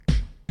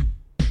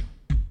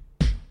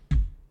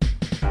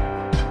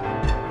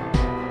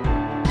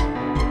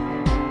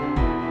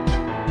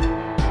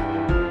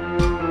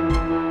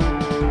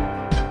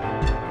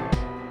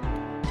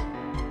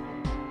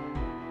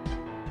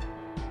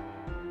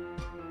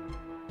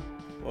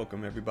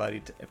Welcome, everybody,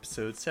 to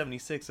episode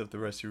 76 of the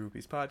Rusty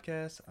Rupees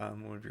podcast.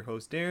 I'm one of your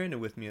hosts, Darren,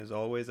 and with me, as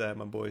always, I have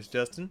my boys,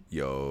 Justin.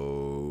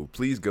 Yo,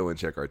 please go and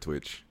check our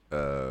Twitch.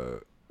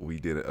 We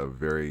did a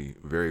very,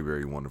 very,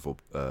 very wonderful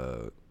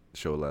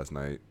show last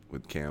night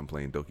with Cam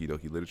playing Doki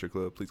Doki Literature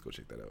Club. Please go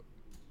check that out.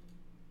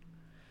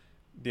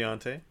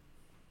 Deontay.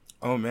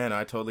 Oh, man,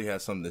 I totally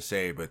had something to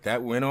say, but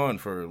that went on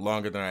for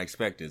longer than I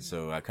expected,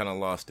 so I kind of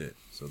lost it.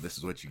 So this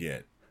is what you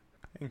get.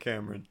 And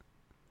Cameron.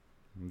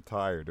 I'm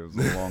tired. It was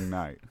a long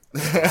night.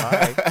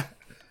 Bye.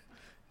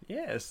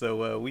 Yeah,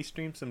 so we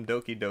streamed some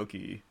Doki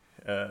Doki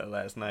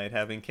last night,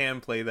 having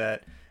Cam play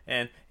that,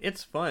 and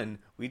it's fun.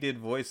 We did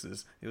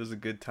voices. It was a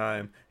good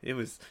time. It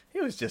was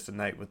just a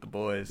night with the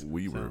boys.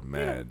 We were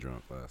mad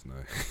drunk last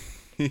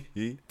night.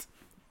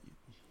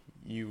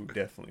 You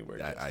definitely were.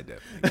 I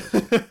definitely.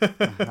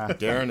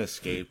 Darren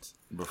escaped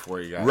before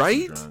he got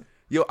Right? drunk.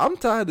 Yo, I'm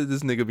tired of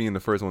this nigga being the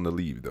first one to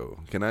leave, though.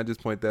 Can I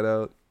just point that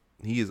out?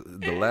 He is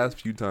the last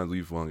few times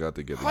we've hung out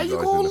together. How He's you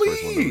always gonna been the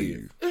first one to leave?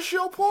 leave. It's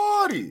your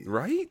party.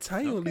 Right? How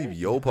you gonna leave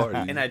your party?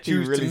 And I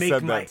choose really to make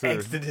said my that too.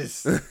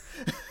 exodus.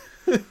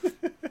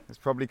 It's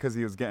probably because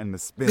he was getting the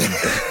spin.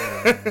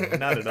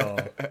 Not at all.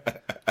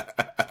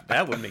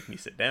 That would make me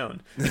sit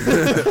down.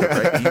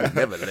 Right? He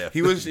never left.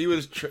 He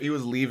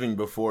was leaving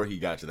before he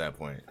got to that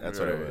point. That's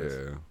what it was.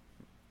 Yeah.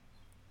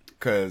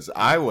 Because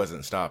I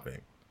wasn't stopping.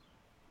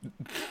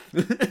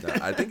 Nah,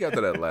 I think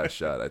after that last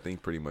shot, I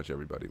think pretty much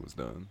everybody was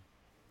done.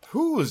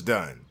 Who was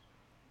done?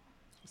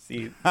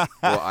 See, Well,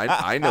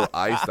 I know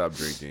I stopped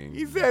drinking.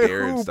 He said,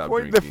 Darren "Who stopped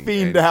point the drinking,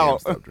 fiend and Cam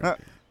out?" stopped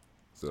drinking.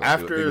 So it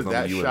After was only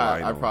that you and shot,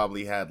 I Lionel.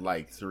 probably had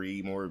like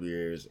 3 more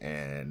beers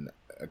and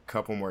a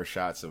couple more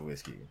shots of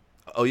whiskey.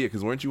 Oh yeah,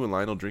 because weren't you and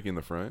Lionel drinking in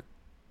the front?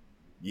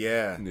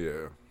 Yeah.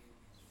 Yeah,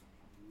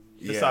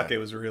 the sake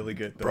was really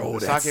good, though. bro,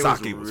 The that sake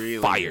sake was was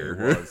really fire.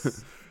 good.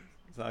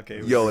 Sake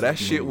was Yo, really that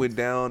shit smooth. went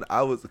down.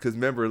 Because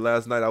remember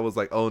last night I was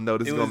like, oh no,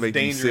 this It is gonna was make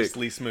me sick.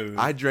 dangerously smooth.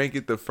 I drank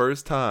it the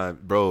first time,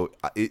 bro.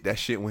 That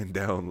shit went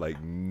down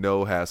like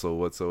no hassle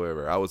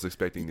whatsoever. I was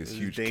expecting this It was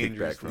huge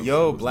dangerous. kickback from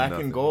Yo, it was Black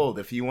nothing. and Gold,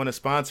 if you want to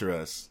sponsor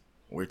us,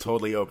 we're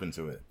totally open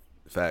to it.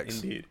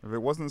 Facts. Indeed. If it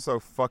wasn't so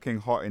fucking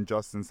hot in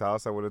Justin's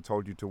house, I would have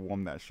told you to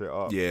warm that shit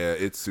up. Yeah,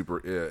 it's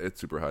super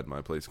hot in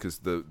my place because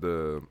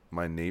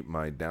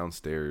my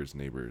downstairs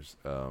neighbors,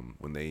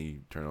 when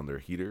they turn on their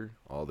heater,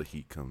 all the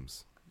heat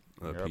comes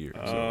up Yep. here.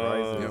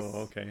 Oh, Yep.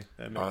 okay.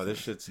 That makes Oh, this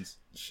sense.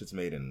 shit's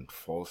made in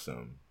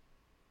Folsom.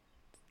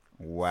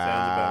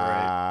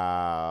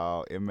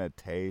 Wow.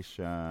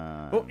 Imitation.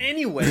 Well,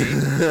 anyway,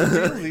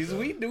 realsies,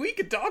 we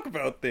could talk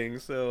about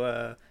things.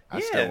 So, I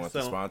yeah, still want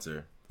the so,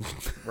 sponsor.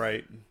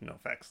 right. No,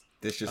 facts.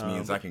 This just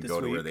means I can this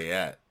go to where week- they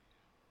at.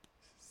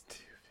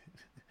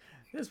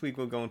 This week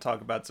we're going to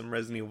talk about some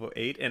Resident Evil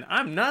 8, and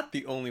I'm not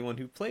the only one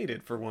who played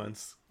it for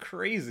once.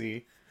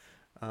 Crazy.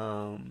 It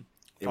Talk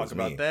was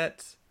about me.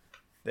 that.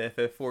 The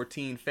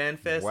FF14 Fan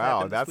Fest Wow,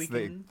 happened that's this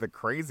weekend. the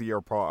crazier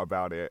part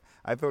about it.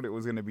 I thought it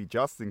was going to be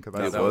Justin because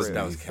I No, saw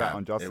that was sat Cap.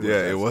 on Justin.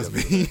 Yeah, it was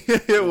me.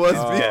 It was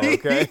me.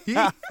 Okay.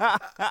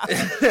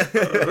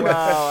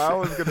 Wow, I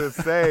was going to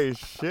say,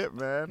 shit,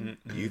 man.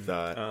 You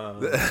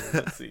thought.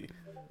 Let's see.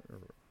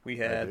 We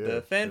had did,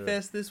 the Fan yeah.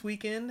 Fest this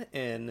weekend,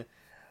 and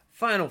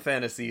Final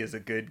Fantasy is a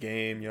good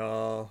game,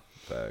 y'all.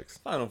 Facts.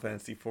 Final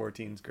Fantasy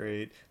 14's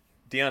great.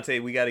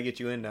 Deontay, we got to get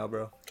you in now,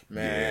 bro.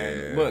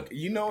 Man, Yeah. look,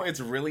 it's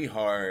really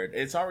hard.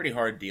 It's already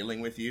hard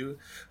dealing with you,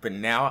 but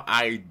now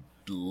I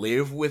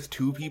live with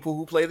 2 people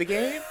who play the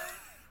game.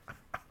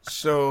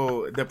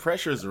 So the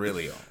pressure's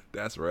really on.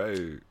 That's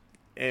right.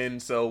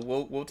 And so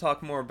we'll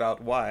talk more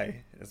about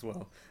why as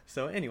well.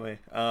 So anyway,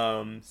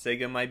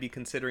 Sega might be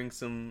considering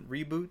some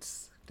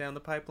reboots down the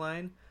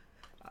pipeline.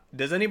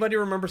 Does anybody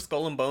remember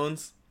Skull and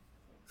Bones?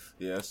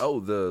 Yes.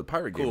 Oh, the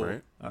pirate game, Cool.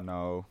 right?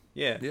 No.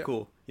 Yeah, Yeah.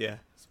 cool. Yeah,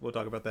 so we'll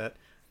talk about that.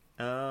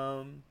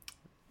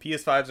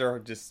 PS5s are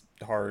just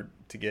hard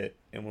to get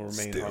and will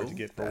remain hard to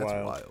get for a That's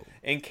while. wild.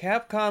 And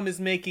Capcom is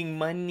making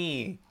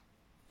money.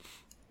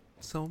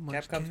 So much.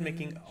 Capcom's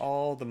making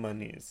all the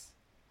monies.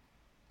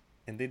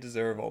 And they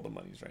deserve all the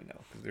monies right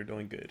now because they're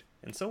doing good.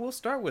 And so we'll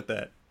start with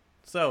that.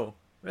 So,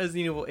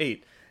 Resident Evil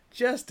 8.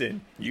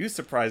 Justin, you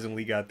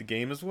surprisingly got the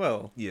game as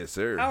well. Yes,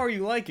 sir. How are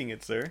you liking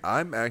it, sir?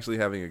 I'm actually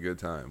having a good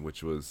time,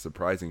 which was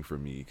surprising for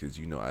me because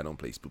I don't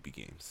play spoopy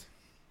games.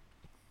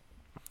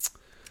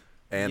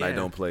 And I Yeah.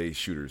 don't play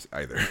shooters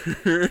either.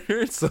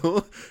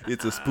 So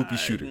it's a spoopy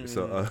shooter.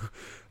 So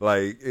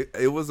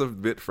it was a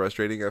bit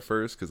frustrating at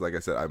first because, like I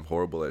said, I'm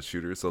horrible at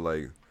shooters. So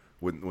like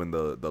when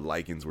the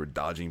Lycans were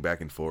dodging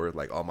back and forth,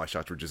 like all my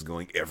shots were just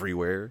going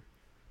everywhere.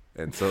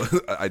 And so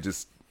I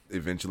just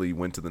eventually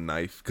went to the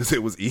knife because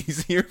it was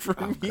easier for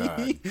me.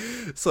 God.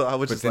 So I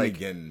was But just then like,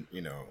 again,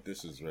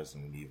 this is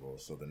Resident Evil,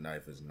 so the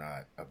knife is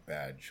not a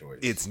bad choice.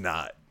 it's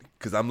not,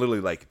 because I'm literally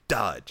like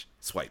dodge,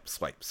 swipe,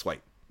 swipe,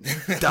 swipe,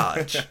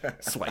 dodge,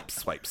 swipe,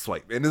 swipe,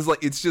 swipe, and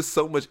it's just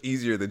so much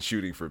easier than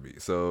shooting for me.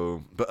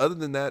 So, but other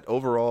than that,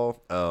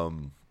 overall,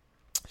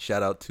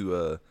 shout out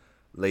to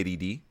Lady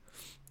D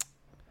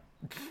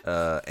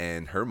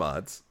and her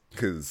mods,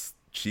 because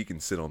she can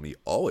sit on me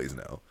always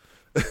now.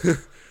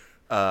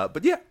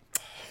 But yeah,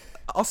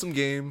 awesome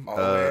game.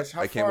 Always.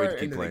 How I can't far wait to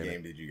keep into playing the it.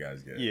 game did you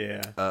guys get?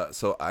 Yeah.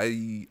 So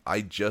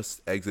I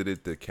just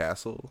exited the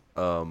castle.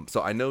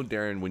 So I know,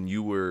 Darren, when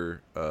you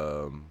were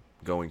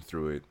going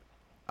through it,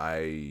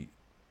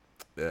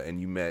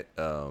 and you met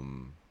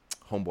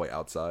homeboy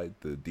outside,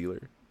 the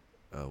dealer.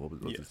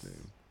 What's Yes. his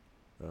name?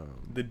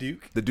 The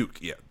Duke. The Duke.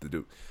 Yeah, the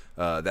Duke.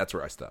 That's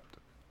where I stopped.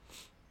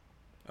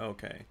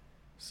 Okay.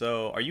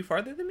 So, are you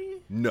farther than me?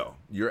 No,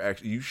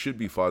 you should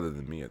be farther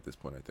than me at this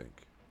point, I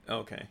think.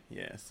 Okay.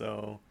 Yeah.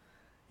 So,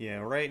 yeah.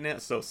 Right now.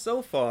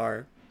 So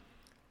far,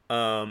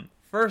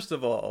 first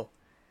of all,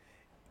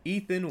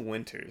 Ethan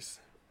Winters.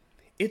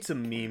 It's a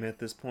meme at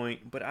this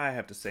point, but I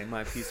have to say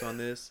my piece on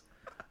this.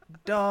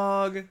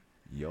 Dog,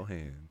 Your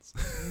hands.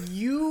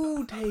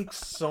 you take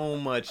so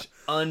much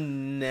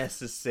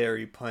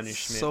unnecessary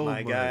punishment, So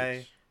my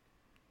guy.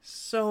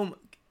 much.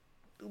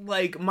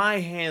 Like, my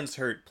hands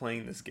hurt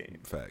playing this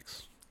game.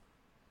 Facts.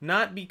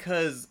 Not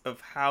because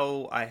of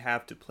how I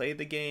have to play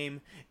the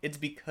game, it's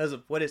because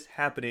of what is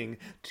happening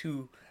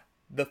to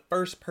the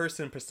first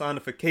person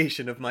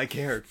personification of my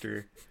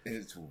character.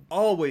 It's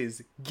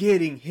Always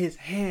getting his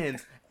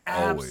hands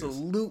Always.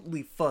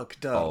 absolutely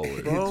fucked up,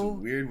 Always. bro.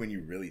 It's weird when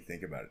you really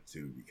think about it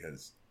too,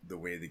 because the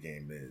way the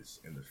game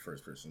is in the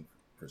first person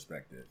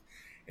perspective,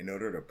 in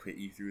order to put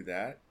you through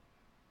that,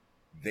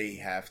 they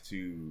have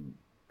to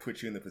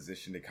put you in the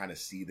position to kind of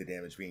see the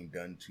damage being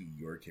done to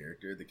your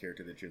character, the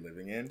character that you're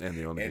living in. And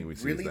the only thing we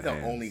see really is the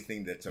hands. only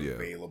thing that's Yeah.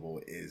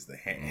 available is the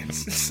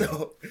hands. Mhm.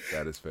 So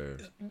That is fair.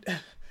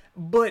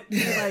 But,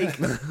 like,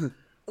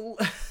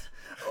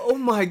 oh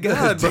my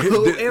god,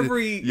 bro.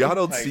 Every. Y'all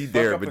don't like, see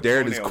fuck Darren, up but a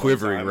Darren is toenail one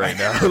quivering time. right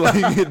now. Like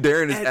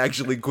Darren is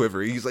actually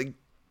quivering. He's like,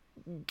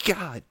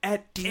 God.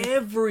 At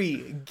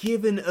every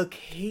given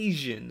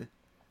occasion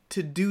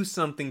to do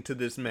something to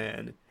this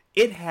man,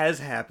 it has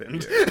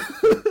happened.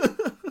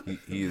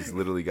 He has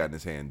literally gotten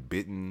his hand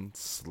bitten,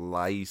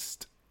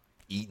 sliced,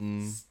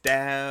 eaten,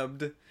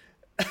 Stabbed,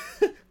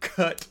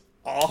 cut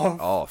off,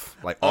 off.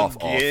 Like off,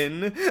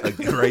 again. off.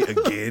 Right,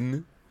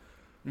 again.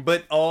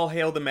 But all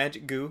hail the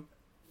magic goo.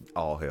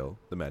 All hail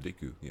the magic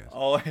goo, yes.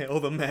 All hail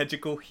the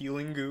magical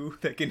healing goo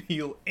that can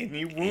heal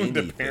any wound,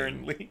 Anything.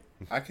 apparently.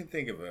 I can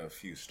think of a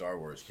few Star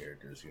Wars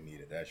characters who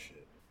needed that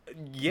shit.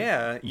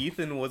 Yeah,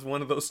 Ethan was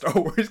one of those Star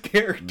Wars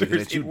characters.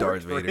 Looking at you, It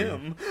Darth worked for Vader.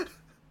 him.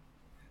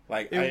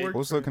 Like It worked.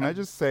 Also, can I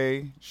just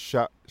say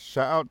shout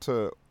out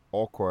to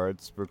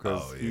Awkwards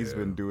because Oh, he's yeah.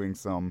 been doing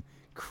some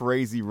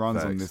crazy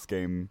runs on Facts. this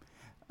game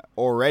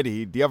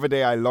already. The other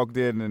day I logged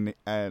in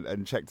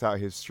and checked out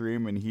his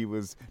stream and he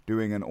was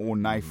doing an all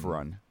knife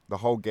run. The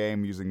whole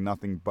game using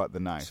nothing but the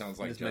knife. Sounds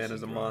like This man Justin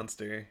is a Bro.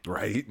 monster.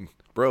 Right?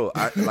 Bro,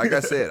 like I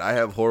said, I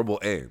have horrible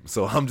aim.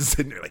 So I'm just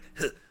sitting there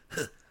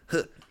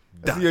like,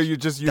 dodge, You're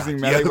just using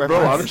dodge. melee Yeah, weapons.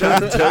 bro, I'm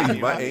trying to tell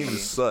you, my I aim mean,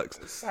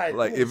 sucks. side-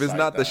 Like, if it's side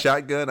not the thought.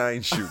 shotgun, I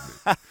ain't shooting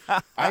it.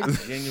 I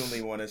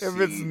genuinely want to see. If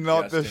it's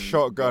not the Justin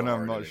shotgun, go I'm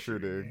hard not in a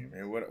shooting shooting. game.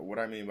 And what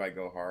I mean by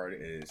go hard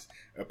is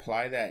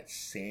apply that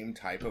same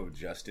type of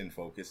Justin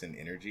focus and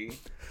energy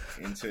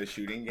into a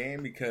shooting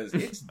game because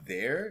it's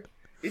there.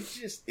 It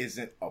just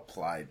isn't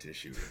applied to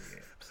shooting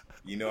games.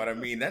 You know what I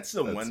mean? That's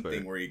the one fair.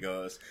 thing where he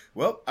goes,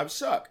 "Well, I'm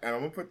suck, and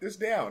I'm gonna put this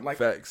down." Like,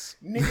 Facts.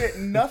 nigga,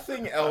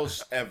 nothing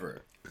else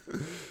ever.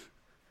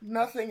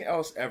 Nothing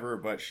else ever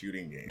but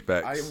shooting games.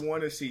 Facts. I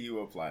want to see you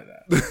apply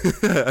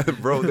that.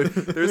 Bro,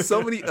 there's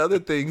so many other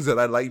things that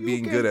I like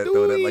being can good at do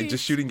though. That like it.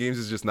 just shooting games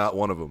is just not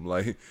one of them.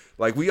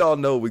 Like we all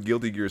know with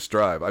Guilty Gear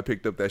Strive, I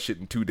picked up that shit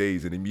in 2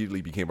 days and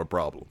immediately became a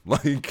problem.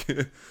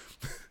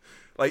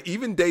 Like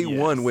even day Yes.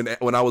 one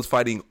when I was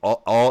fighting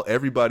all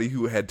everybody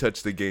who had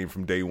touched the game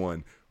from day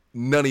one,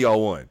 none of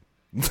y'all won.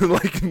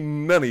 Like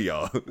none of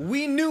y'all.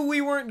 We knew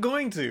we weren't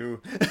going to.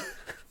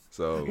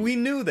 So We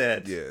knew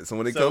that. yeah, so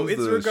when it So comes it's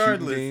to shooting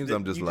regardless games, that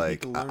I'm just you just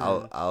like need to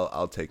learn.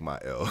 I'll take my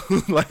L.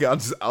 Like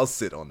I'll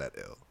sit on that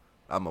L.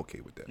 I'm okay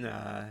with that.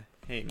 Nah,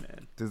 hey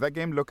man. Does that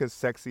game look as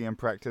sexy in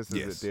practice as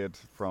Yes. it did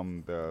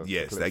from the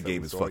Yes, clips that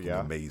game we is saw? fucking Yeah?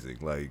 amazing.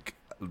 Like,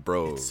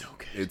 bro, It's so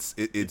good. it's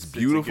It's a good-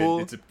 beautiful.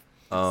 it's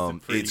a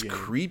pretty It's game.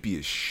 creepy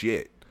as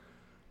shit.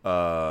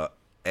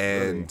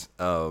 And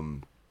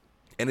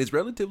it's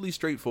relatively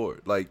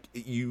straightforward. Like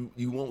you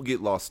won't get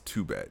lost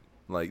too bad.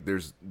 Like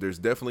there's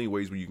definitely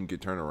ways where you can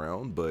get turned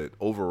around, but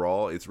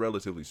overall it's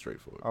relatively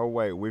straightforward. Oh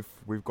wait, we've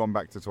gone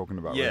back to talking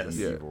about Yes.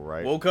 Resident Yeah. Evil,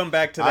 right? We'll come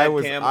back to that, I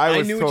was- Cam. I I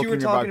was knew what you were talking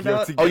talking about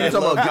about. Guilty Oh, and you're I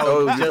talking love about how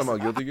you're Justin- talking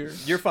about Guilty Gear?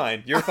 You're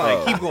fine. You're fine.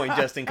 Oh. Keep going,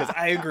 Justin, because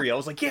I agree. I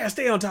was like, yeah,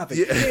 stay on topic.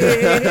 Yeah.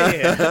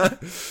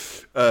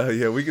 Yeah.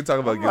 Yeah, we can talk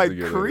about I'm Guilty like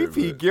Gear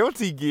creepy later,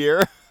 Guilty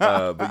Gear.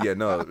 but yeah,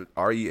 no,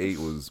 RE8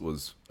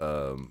 was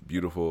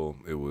beautiful.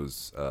 It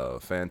was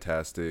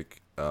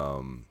fantastic.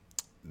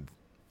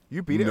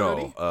 You beat it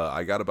already?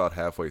 I got about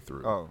halfway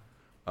through. Oh,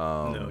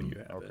 No, you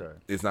haven't. okay.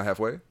 It's not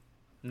halfway.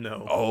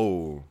 No.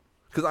 Oh,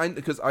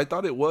 because I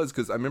thought it was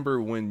because I remember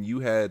when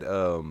you had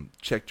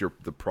checked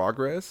the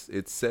progress,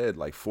 it said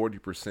like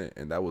 40%,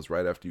 and that was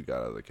right after you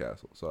got out of the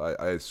castle. So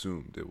I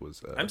assumed it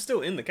was. I'm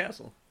still in the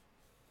castle.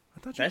 I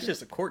thought you That's did.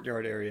 just a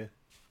courtyard area.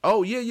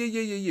 Oh yeah.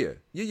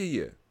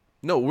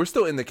 No, we're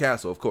still in the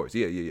castle, of course.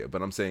 Yeah.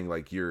 But I'm saying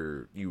like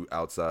you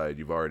outside.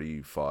 You've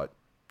already fought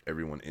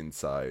everyone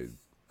inside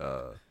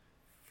the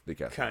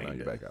castle. Now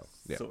you're back out.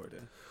 Yeah. Sorta.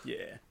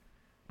 Yeah.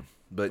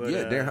 But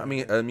yeah,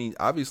 Darren, I mean,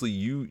 obviously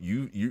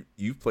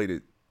you've played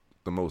it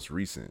the most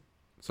recent.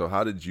 So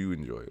how did you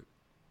enjoy it?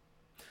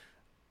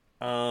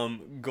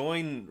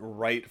 Going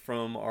right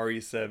from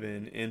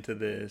RE7 into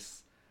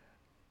this,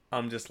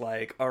 I'm just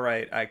like, all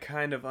right, I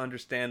kind of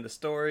understand the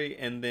story,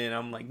 and then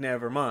I'm like,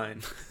 never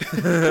mind.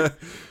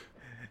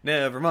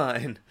 Never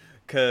mind.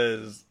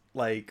 Because,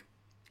 like,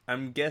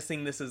 I'm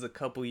guessing this is a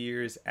couple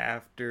years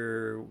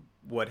after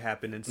what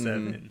happened in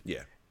 7.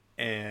 Yeah.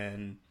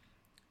 And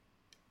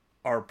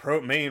our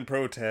main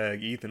pro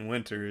tag, Ethan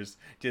Winters,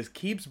 just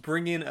keeps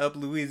bringing up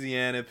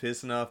Louisiana,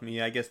 pissing off me.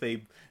 I guess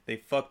they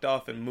fucked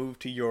off and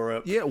moved to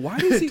Europe. Yeah, why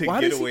does he to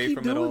why get does away he keep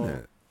from it doing all.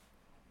 that?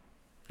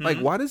 Like,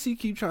 why does he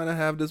keep trying to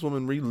have this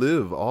woman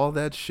relive all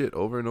that shit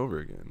over and over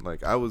again?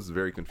 Like, I was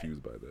very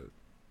confused by that.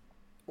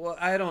 Well,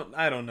 I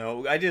don't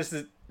know.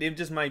 It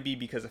just might be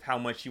because of how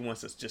much he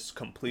wants to just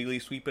completely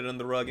sweep it under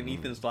the rug, and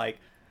Ethan's like,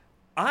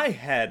 I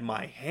had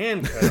my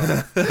hand cut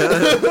off.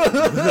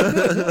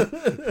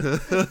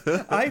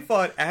 I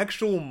fought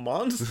actual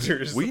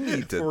monsters. We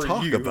need to for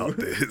talk you. about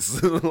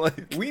this.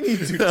 Like, We need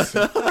to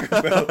talk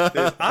about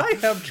this. I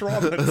have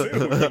trauma too.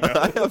 You know?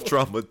 I have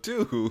trauma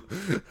too,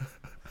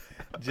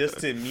 Just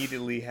to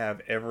immediately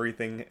have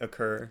everything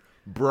occur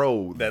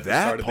bro. at the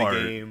that start part,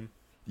 of the game.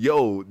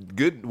 yo,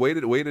 good way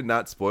to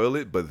not spoil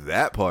it, but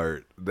that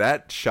part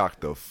that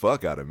shocked the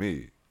fuck out of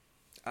me.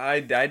 I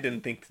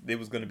didn't think it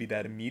was going to be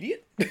that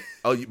immediate.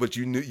 Oh, but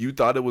you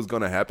thought it was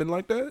gonna happen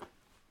like that?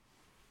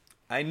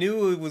 I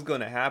knew it was going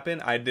to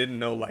happen. I didn't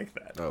know like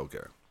that. Oh, okay.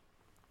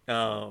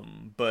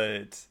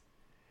 But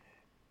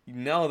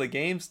no, the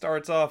game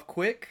starts off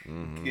quick,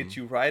 gets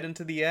you right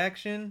into the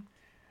action.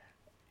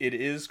 It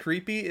is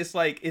creepy. It's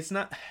like, it's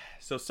not,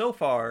 so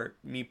far,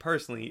 me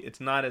personally, it's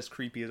not as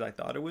creepy as I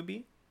thought it would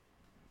be.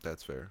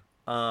 That's fair.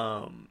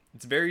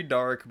 It's very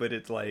dark, but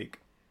it's like,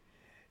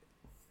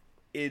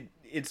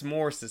 it's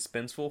more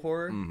suspenseful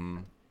horror,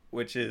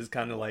 which is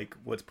kind of like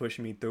what's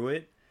pushing me through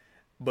it.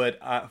 But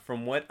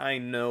from what I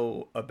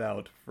know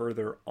about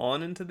further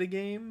on into the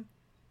game,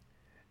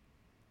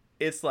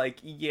 it's like,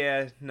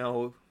 yeah,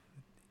 no,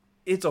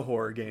 it's a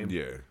horror game.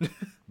 Yeah.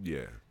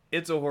 Yeah.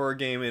 It's a horror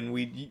game, and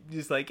we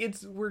just like,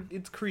 it's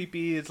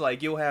creepy. It's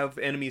like you'll have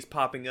enemies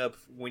popping up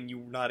when you're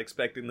not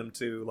expecting them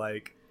to.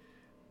 Like,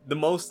 the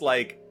most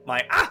like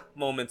my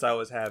moments I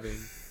was having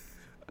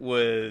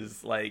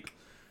was like,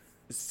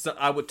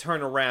 I would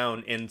turn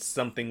around and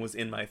something was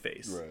in my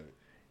face. Right.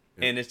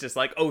 And it's just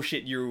like, oh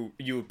shit, you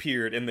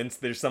appeared, and then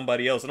there's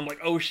somebody else, and I'm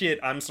like, oh shit,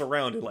 I'm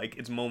surrounded. Like,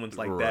 it's moments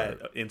like that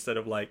instead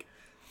of like,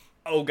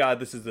 oh god,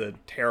 this is a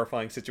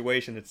terrifying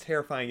situation. It's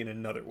terrifying in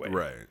another way.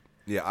 Right.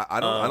 Yeah, I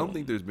don't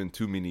think there's been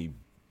too many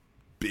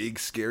big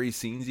scary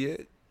scenes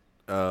yet.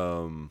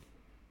 All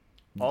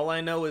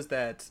I know is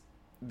that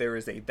there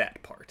is a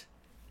that part.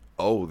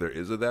 Oh, there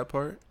is a that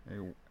part?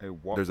 A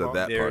what There's a part?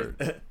 that There's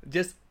part.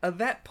 just a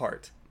that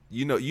part.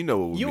 You know what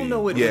we You'll mean.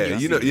 know it when yeah, you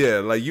you know, see it. yeah,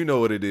 like you know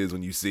what it is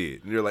when you see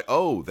it, and you're like,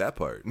 oh, that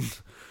part.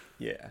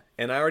 Yeah,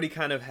 and I already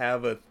kind of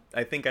have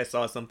I think I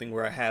saw something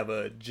where I have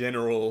a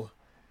general,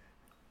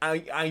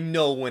 I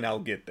know when I'll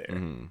get there.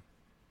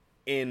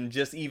 And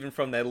just even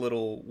from that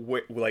little,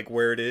 like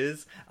where it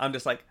is, I'm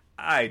just like,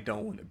 I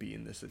don't want to be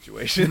in this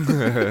situation.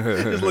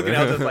 Just looking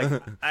out, just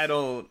like, I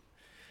don't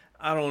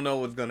know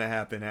what's going to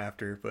happen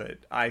after, but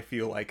I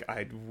feel like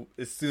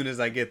as soon as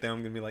I get there,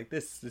 I'm going to be like,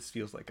 this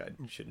feels like I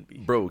shouldn't be.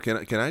 Bro, can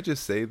I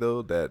just say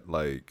though that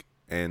like,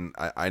 and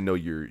I know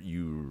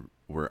you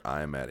where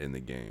I'm at in the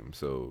game,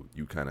 so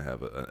you kind of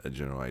have a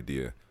general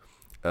idea.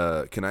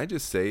 Can I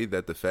just say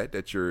that the fact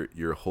that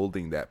you're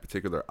holding that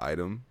particular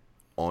item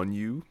on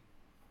you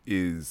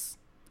is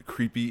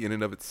creepy in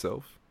and of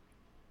itself?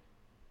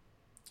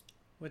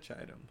 Which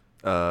item?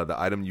 The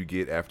item you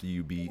get after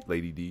you beat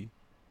Lady D.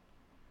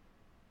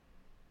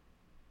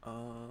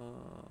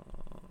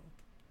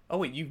 Oh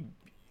wait,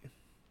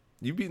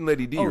 you beaten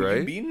Lady D, oh, right?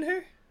 you beaten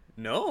her?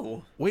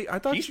 No. Wait, I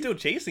thought She's still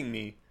chasing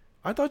me.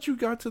 I thought you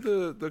got to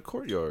the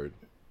courtyard.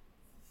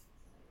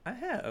 I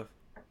have.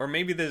 Or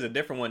maybe there's a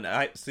different one.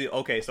 I see.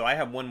 Okay, so I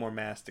have one more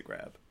mask to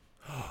grab.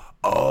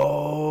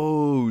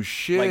 Oh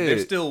shit! Like,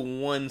 there's still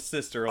one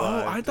sister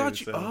alive. I thought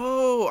too, you. so.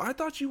 Oh, I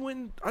thought you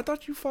went. I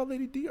thought you fought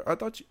Lady D. I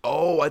thought you.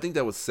 Oh, I think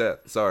that was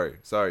Seth. Sorry.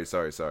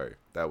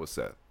 That was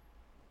Seth.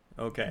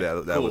 Okay,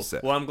 that cool. was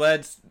Seth. Well, I'm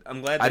glad.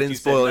 That I didn't you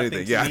spoil said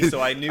anything. To Yeah, me,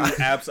 so I knew.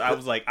 I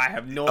was like, I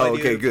have no Oh, idea.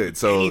 okay, good.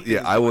 So anything's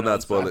yeah, I will going on,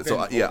 not spoil so it. So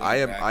I've been yeah,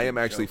 holding back I am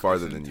the actually joke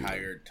farther this than you.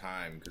 entire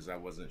time because I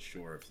wasn't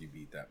sure if you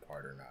beat that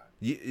part or not.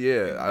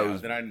 Yeah, I Now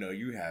was. that I know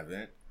you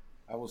haven't,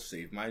 I will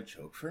save my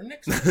joke for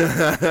next time.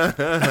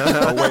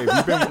 Oh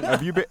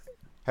wait,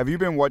 have you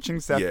been watching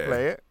Seth Yeah.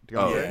 play it?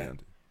 Oh, Yeah.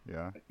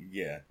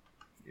 Yeah.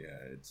 Yeah,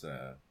 it's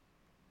oh,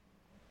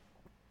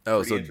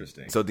 pretty so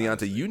interesting, so Deontay,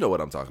 honestly. you know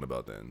what I'm talking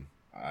about then?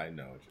 I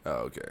know. Oh,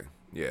 okay.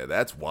 Yeah,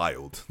 that's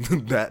wild.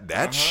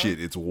 that shit,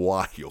 it's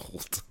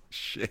wild.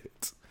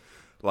 Shit.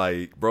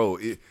 Like, bro,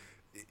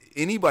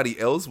 anybody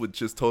else would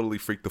just totally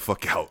freak the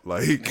fuck out.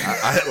 Like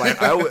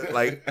I would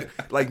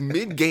like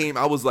mid game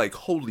I was like,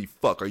 holy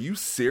fuck, are you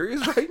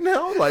serious right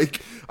now?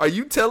 Like, are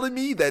you telling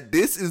me that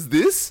this is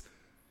this?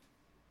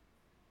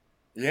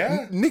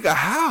 Yeah. Nigga,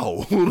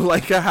 how?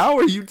 Like, how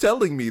are you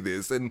telling me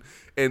this? And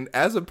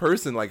as a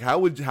person, like, how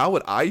would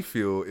I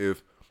feel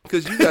if,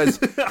 because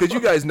you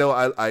guys know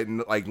I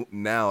like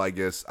now I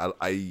guess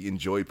I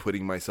enjoy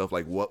putting myself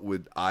like, what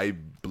would I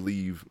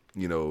believe,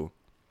 you know,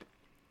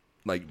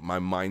 like my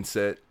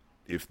mindset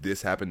if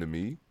this happened to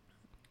me?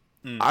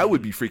 I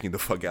would be freaking the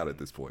fuck out at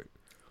this point.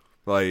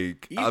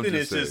 Like, Ethan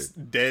is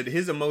just dead.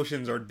 His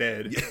emotions are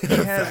dead. He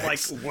has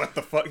like, what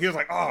the fuck? He was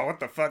like, oh, what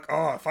the fuck?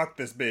 Oh, fuck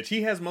this bitch.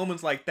 He has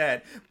moments like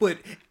that. But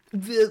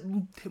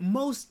the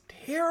most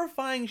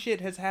terrifying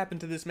shit has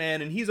happened to this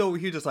man, and he's over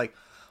here just like,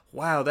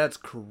 wow, that's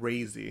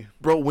crazy.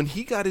 Bro, when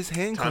he got his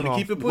hand Time cut to off,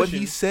 keep it what pushing.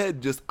 he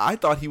said, just, I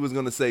thought he was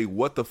gonna say,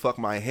 "What the fuck,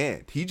 my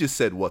hand." He just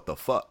said, "What the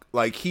fuck."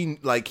 Like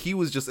he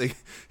was just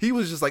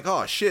like,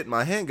 "Oh shit,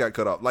 my hand got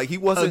cut off." Like he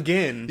wasn't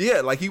Again.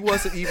 Yeah, like he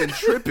wasn't even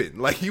tripping.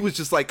 Like he was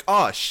just like,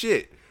 "Oh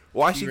shit,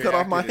 why she cut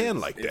off my reacted hand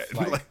as like if, that?"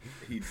 like, Like,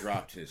 he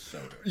dropped his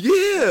soda.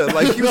 yeah,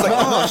 like he was like,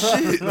 "Oh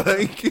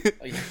shit,"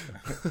 like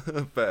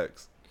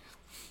facts.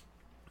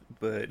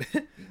 But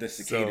The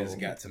cicadas So,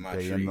 got to my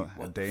Day tree. in the,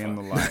 What day the in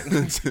the fuck? life.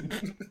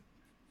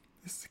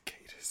 the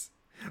cicadas.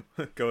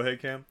 Go ahead,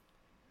 Cam.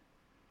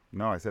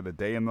 No, I said a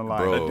day in the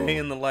life. Bro. A day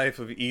in the life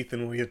of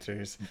Ethan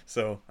Winters.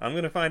 So I'm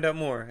gonna find out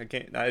more.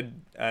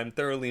 I'm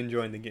thoroughly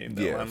enjoying the game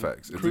though. Yeah, I'm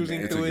facts. It's a- cruising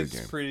it's a through good it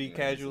game. pretty Yeah,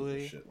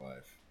 casually. Shit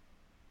life.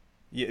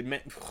 Yeah,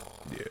 man.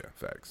 Yeah,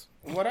 facts.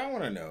 What I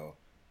want to know,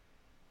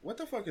 what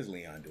the fuck is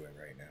Leon doing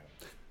right now?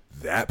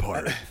 That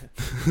part.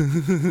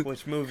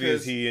 Which movie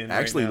is he in?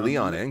 Actually, right now?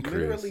 Leon and Chris.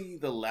 Literally,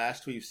 the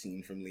last we've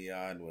seen from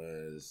Leon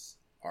was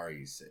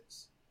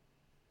RE6,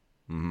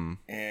 Mm-hmm.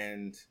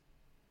 and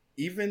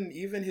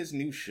even his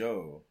new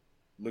show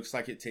looks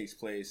like it takes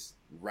place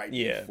right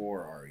Yeah.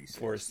 before RE6.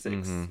 4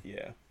 6. Mhm.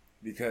 Yeah.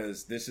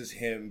 Because this is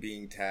him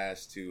being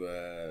tasked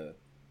to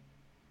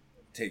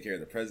take care of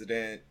the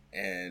president,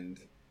 and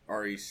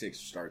RE6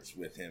 starts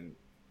with him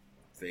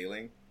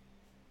failing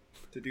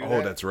to do that.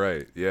 Oh, that's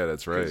right. Yeah,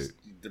 that's right. 'Cause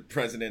the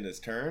president is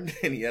turned,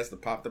 and he has to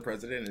pop the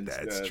president and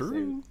That's save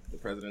true. the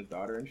president's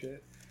daughter and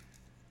shit.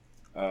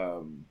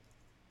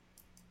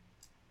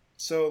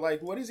 So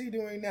like, what is he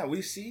doing now?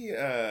 We see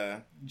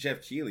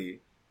Jeff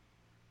Keighley.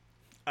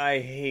 I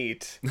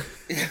hate.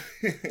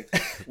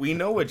 We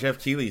know what Jeff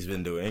Keighley's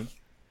been doing.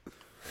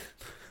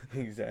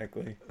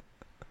 Exactly.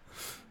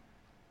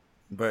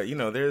 But, you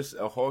know, there's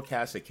a whole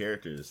cast of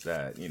characters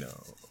that, you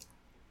know,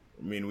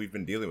 I mean, we've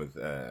been dealing with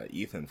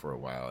Ethan for a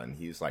while, and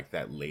he's like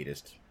that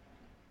latest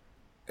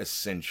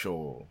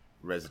essential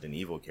Resident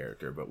Evil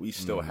character, but we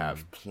still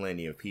have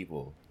plenty of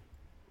people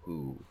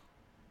who,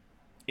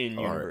 In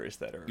universe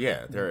that are.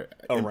 yeah, they're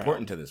Around.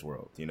 important to this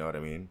world. You know what I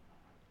mean?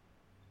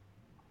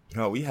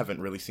 No, we haven't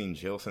really seen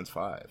Jill since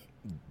 5.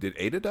 Did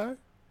Ada die?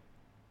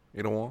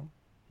 Ada Wong?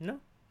 No.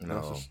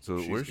 No, So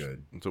she's where's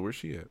good. So where's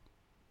she at?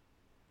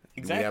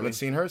 Exactly. We haven't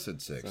seen her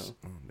since 6. So,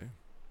 Oh damn.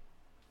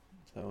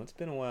 so it's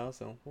been a while,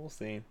 so we'll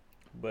see.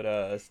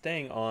 But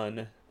staying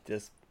on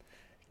just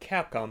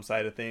Capcom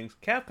side of things,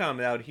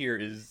 Capcom out here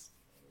is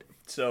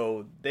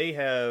so they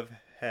have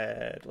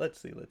had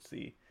let's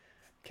see.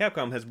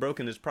 Capcom has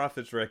broken its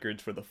profits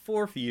records for the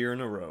 4th year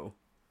in a row.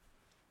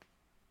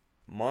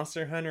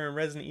 Monster Hunter and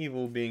Resident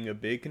Evil being a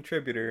big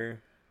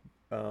contributor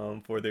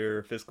for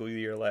their fiscal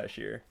year last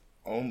year.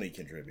 Only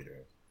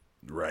contributor.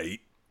 Right.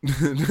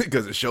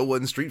 Because the show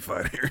wasn't Street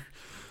Fighter.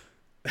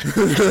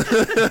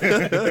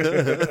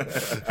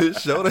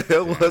 This show the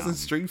hell wasn't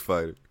Street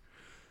Fighter.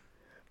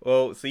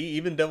 Well, see,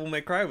 even Devil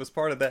May Cry was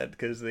part of that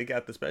because they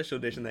got the special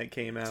edition that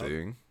came out.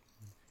 See?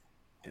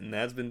 And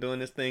that's been doing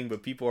this thing,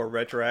 but people are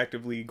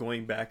retroactively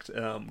going back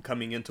to,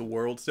 coming into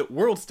World.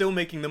 World's still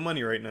making the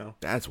money right now.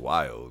 That's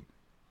wild.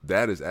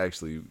 That is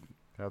actually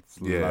That's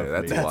Yeah, lovely.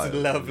 that's That's wild.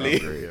 lovely. We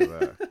love to hear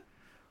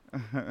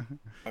that.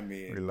 I We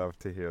mean, love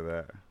to hear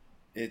that.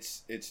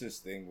 it's this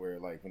thing where,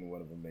 like, when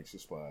one of them makes a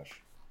splash,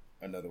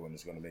 another one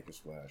is going to make a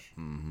splash.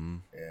 mm-hmm.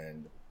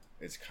 And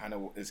it's kind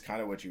of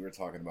what you were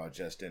talking about,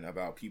 Justin,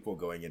 about people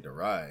going into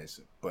Rise,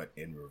 but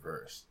in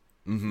reverse.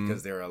 Mm-hmm.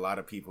 Because there are a lot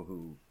of people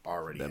who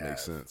already That have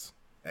makes sense.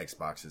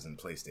 Xboxes and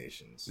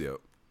PlayStations Yep.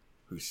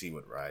 who see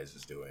what Rise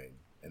is doing,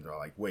 and they're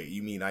like, "Wait,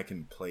 you mean I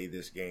can play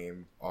this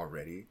game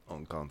already?"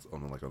 On a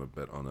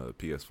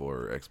PS4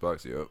 or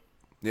Xbox, yep.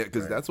 Yeah,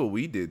 because Right. that's what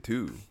we did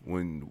too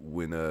when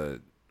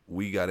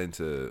we got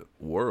into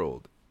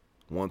World.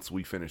 Once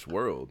we finished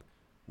World,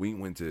 we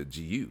went to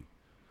GU.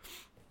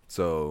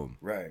 So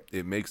Right.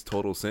 it makes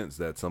total sense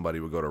that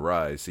somebody would go to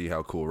Rise, see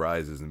how cool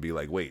Rise is, and be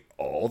like, "Wait,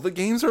 all the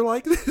games are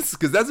like this?"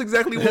 Because that's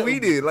exactly what we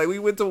did. Like we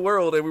went to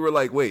World and we were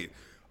like, "Wait,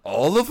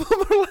 all of them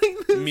are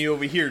like this?" Me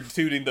over here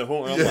tooting the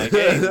horn. I'm like,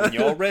 hey, when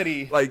y'all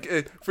ready? Like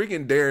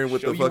freaking Darren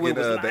with Show the you what fucking it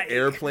was the like.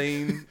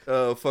 airplane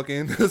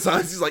fucking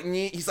signs. He's like,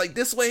 "Nyeh." He's like,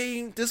 this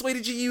way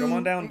to GU. Come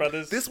on down,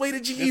 brothers. This way to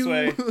GU. This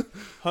way.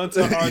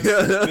 Hunter Arts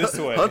Yeah. this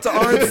way. Hunter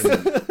Arts.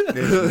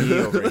 There's me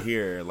over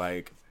here,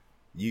 like,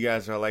 you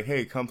guys are like,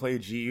 hey, come play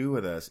GU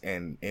with us.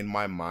 And in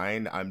my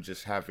mind, I'm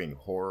just having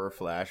horror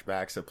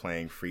flashbacks of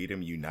playing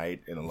Freedom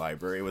Unite in a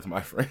library with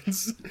my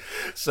friends.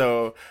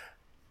 So,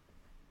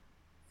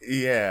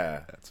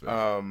 yeah. That's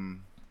fair.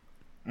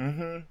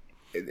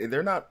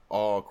 They're not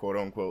all quote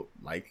unquote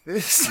like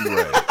this.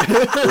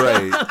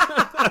 Right.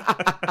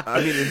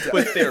 I mean,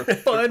 But they're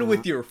fun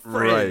with your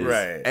friends.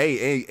 Right.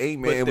 Hey,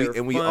 man,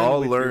 they're we fun all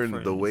with your learned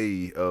the friends.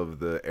 way of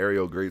the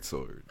aerial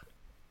greatsword.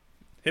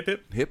 Hip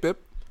hip. Hip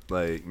hip.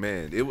 Like,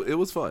 man, it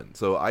was fun.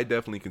 So I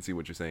definitely can see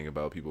what you're saying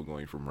about people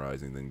going from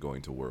Rising, then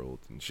going to World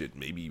and shit.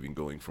 Maybe even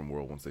going from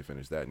World once they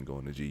finish that and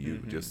going to GU.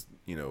 Mm-hmm. Just,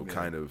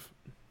 kind of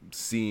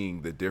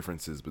seeing the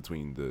differences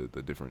between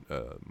the different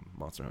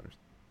Monster Hunters.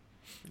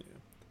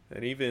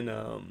 And even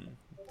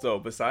so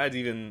besides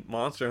even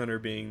Monster Hunter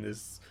being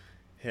this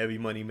heavy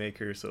money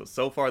maker,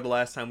 so far the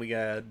last time we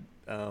got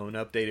an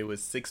update, it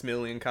was 6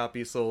 million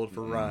copies sold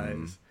for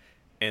Rise,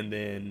 and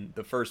then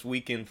the first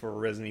weekend for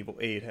Resident Evil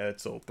 8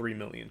 had sold 3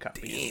 million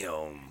copies.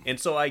 Damn. And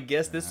so I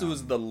guess this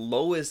was the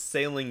lowest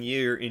selling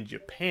year in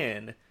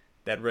Japan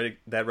that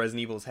Resident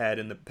Evil's had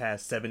in the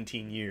past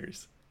 17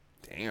 years.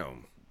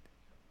 Damn.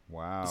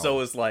 Wow.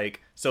 So it's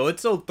like, so it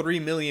sold 3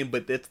 million,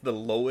 but that's the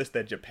lowest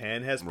that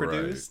Japan has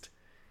produced.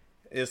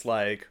 It's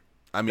like,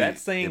 I mean,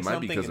 that's saying it might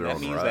be something, because and they're that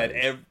on the means rise.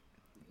 that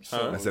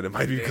So I said it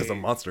might be because of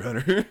they- Monster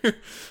Hunter.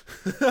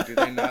 Do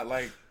they not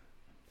like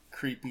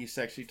creepy,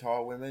 sexy,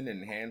 tall women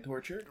and hand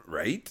torture?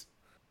 Right?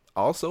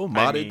 Also,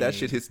 modded, that mean-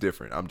 shit hits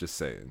different. I'm just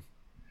saying.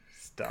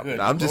 stop Good. it.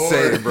 I'm just Lord.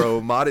 saying,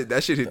 bro. Modded,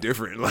 that shit hit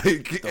different.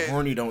 Like, The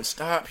horny don't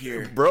stop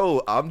here.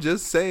 bro, I'm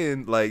just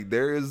saying, like,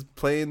 there is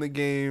playing the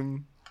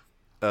game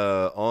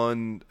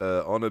on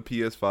a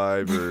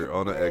PS5 or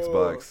on an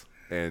Xbox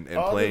and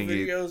All playing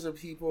the it. videos of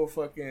people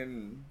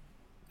fucking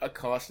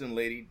accosting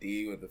Lady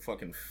D with a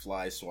fucking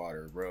fly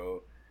swatter,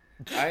 bro.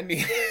 I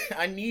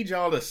need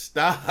y'all to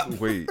stop.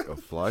 Wait, a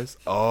flies?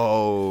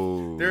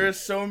 Oh, There are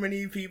so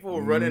many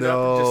people running up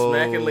and just No.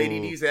 smacking Lady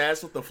D's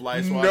ass with the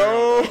fly swatter.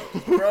 No.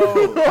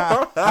 Bro.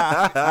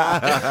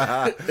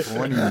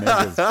 Horny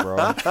niggas,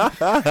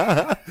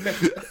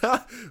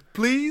 bro.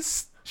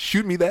 please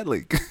shoot me that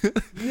link.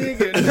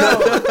 Nigga,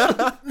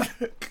 no.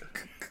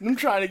 I'm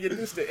trying to get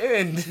this to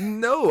end.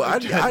 No, I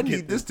to need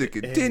get this to this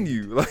to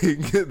continue. Like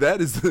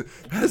that's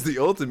the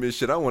ultimate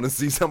shit. I want to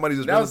see somebody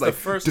just That run was this, the like,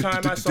 first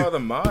time I saw the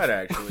mod,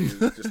 actually. It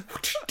was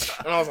just,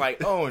 and I was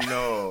like, oh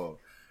no.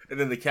 And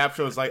then the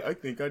caption was like, I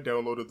think I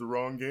downloaded the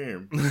wrong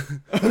game.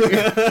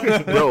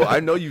 Bro, I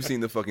know you've seen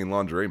the fucking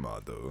lingerie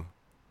mod though.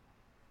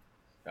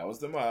 That was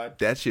the mod.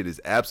 That shit is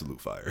absolute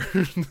fire.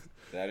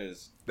 That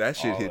is. That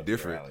shit all hit up your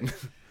different. alley.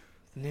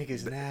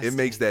 Niggas nasty. It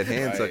makes that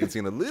hand sucking Right.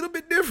 scene a little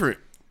bit different.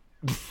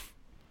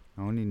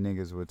 Only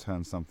niggas would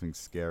turn something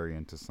scary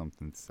into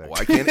something sexy.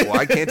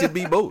 Why can't it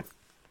be both?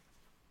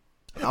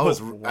 I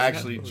was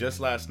actually just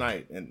last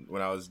night, and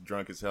when I was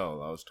drunk as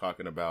hell, I was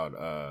talking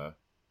about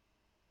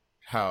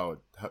how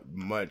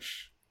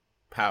much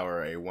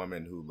power a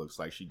woman who looks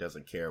like she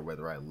doesn't care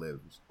whether I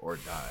live or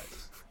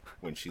dies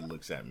when she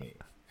looks at me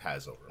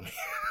has over me.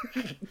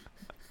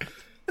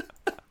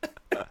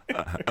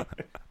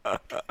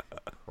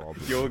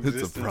 Problem. Your It's a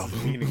existence is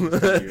problem. meaningless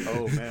to you.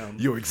 Oh man.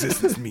 Your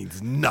existence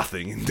means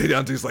nothing. And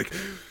Dante's like,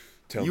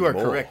 tell You me are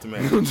more. correct,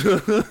 man.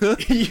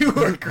 You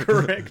are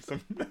correct.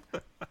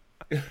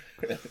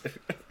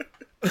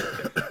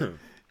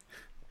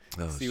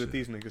 Oh, See shit. what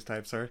these niggas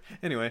types are.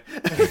 Anyway,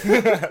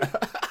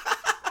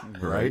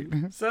 Right?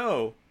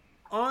 so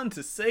on to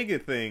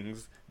Sega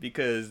things,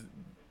 because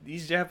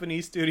these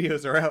Japanese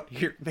studios are out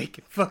here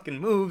making fucking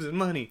moves and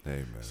money.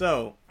 Hey, man.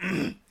 So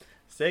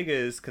Sega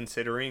is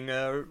considering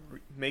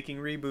making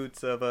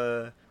reboots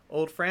of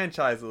old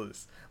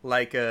franchises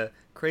like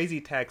Crazy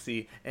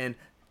Taxi and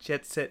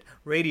Jet Set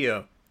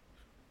Radio.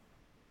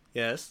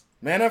 Yes.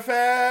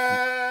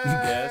 Manifest.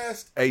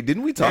 Yes. Hey,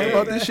 didn't we talk Hey.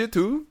 about this shit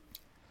too?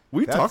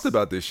 We That's- talked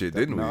about this shit,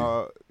 didn't we?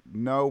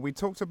 No, we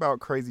talked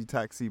about Crazy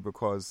Taxi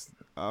because,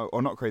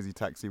 or not Crazy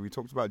Taxi. We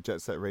talked about Jet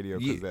Set Radio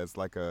because Yeah. there's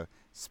like a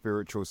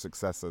spiritual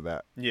successor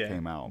that Yeah.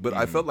 came out. But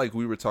I felt like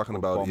we were talking Or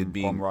about Bomb- it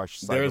being. Bomb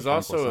Rush, There's Cyberpunk or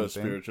also a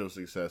something. spiritual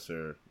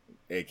successor,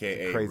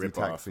 aka Crazy ripoff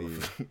Taxi.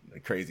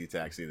 of Crazy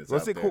Taxi. That's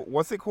What's out it there. called?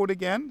 What's it called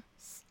again?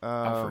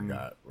 I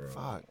forgot, bro.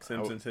 Fuck.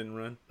 Simpsons Hit and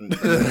Run. No,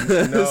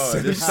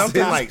 there's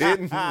something like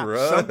Didn't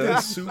run. something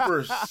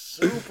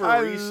super I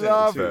recent.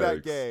 love too.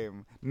 that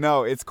game.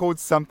 No, it's called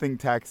something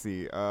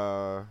Taxi.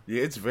 Yeah,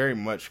 it's very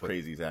much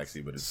Crazy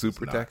Taxi, but it's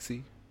Super not.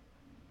 Taxi.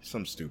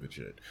 Some stupid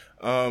shit.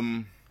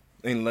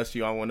 Unless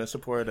you all want to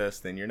support us,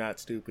 then you're not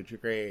stupid. You're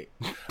great.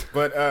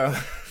 But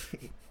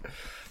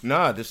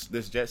nah, this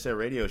Jet Set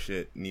Radio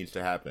shit needs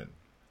to happen.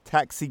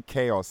 Taxi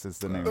Chaos is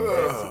the name of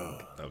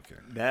it. Okay,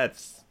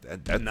 That's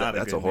not that's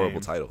a a good horrible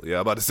name. title. Yeah,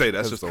 I'm about to say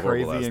that's just a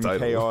Crazy horrible ass and title.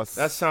 Chaos.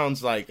 That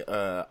sounds like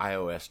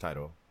iOS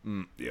title.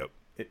 Yep.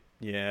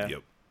 Yeah.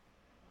 Yep.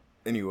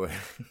 Anyway.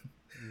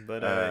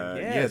 But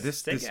yeah,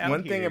 this take it out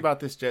one thing here. about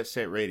this Jet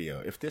Set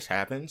Radio, if this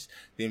happens,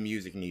 then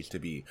music needs to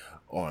be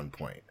on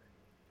point.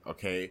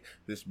 Okay?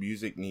 This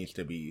music needs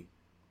to be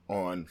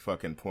on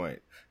fucking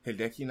point.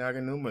 Hideki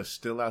Naganuma's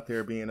still out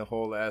there being a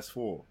whole ass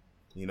fool.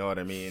 You know what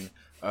I mean?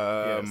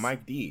 Yes.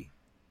 Mike D.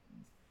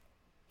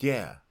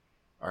 Yeah.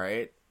 All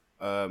right.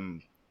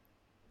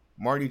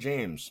 Marty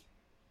James.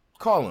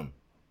 Call him.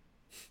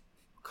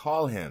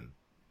 Call him.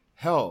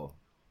 Hell,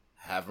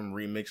 have him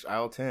remix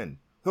Isle 10.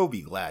 He'll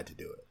be glad to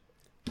do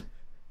it.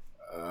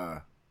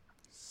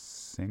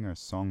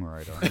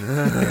 Singer-songwriter.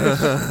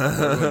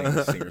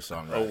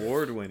 Singer-songwriter.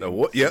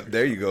 Award-winning. Yep,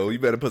 there you go. You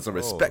better put some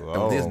respect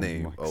on his oh,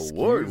 name. excuse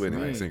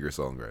Award-winning me.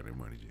 singer-songwriter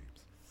Marty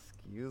James.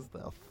 Excuse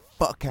the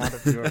fuck out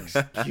of your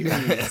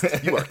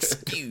excuse. You are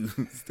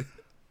excused.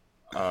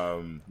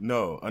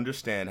 No,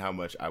 understand how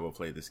much I will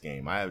play this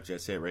game. I have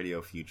Jet Set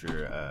Radio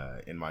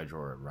Future in my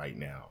drawer right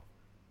now.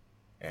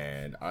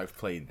 And I've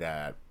played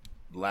that.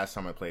 The last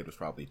time I played was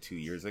probably 2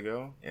 years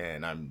ago,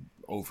 and I'm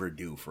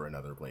overdue for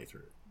another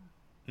playthrough.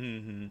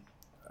 Mm-hmm.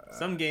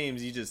 Some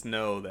games you just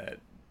know that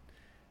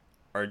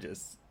are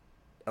just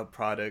a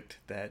product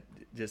that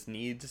just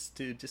needs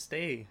to just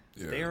stay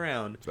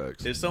around.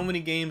 Facts. There's so many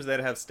games that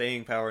have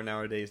staying power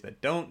nowadays that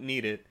don't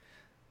need it.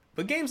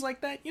 But games like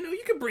that,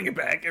 you can bring it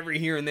back every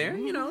here and there.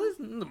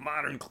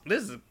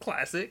 This is a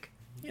classic.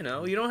 You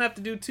don't have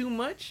to do too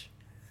much.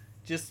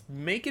 Just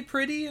make it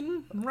pretty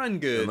and run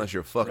good. Unless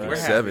you're fucking We're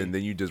 7, happy.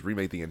 then you just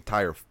remake the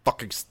entire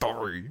fucking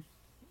story.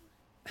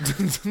 You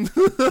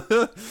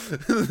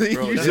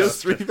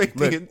just remake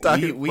the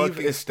entire we've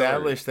fucking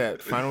established story.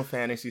 that Final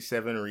Fantasy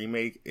VII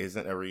Remake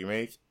isn't a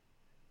remake.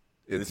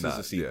 This is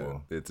a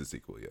sequel. Yeah, it's a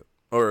sequel, yeah.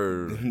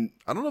 Or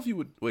I don't know if you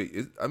would wait.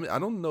 I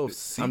don't know if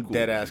sequel. I'm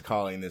dead ass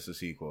calling this a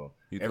sequel.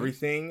 You think?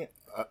 Everything,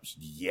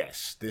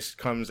 yes. This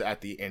comes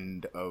at the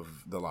end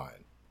of the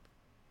line.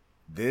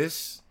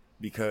 This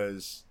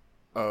because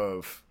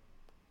of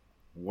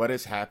what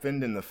has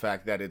happened and the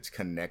fact that it's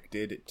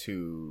connected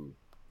to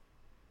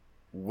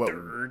what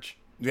Dirge.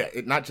 Yeah,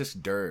 not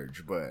just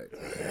Dirge, but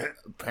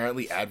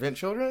apparently Advent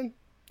Children.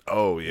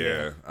 Oh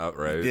yeah,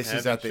 outright. This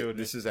is Advent at the Children.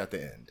 this is at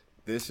the end.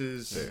 This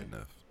is Fair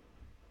enough.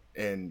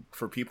 and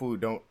for people who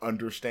don't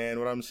understand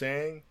what I'm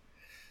saying,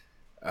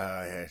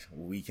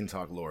 we can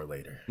talk lore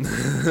later. Yeah,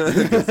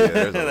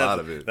 there's a lot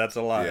of it. That's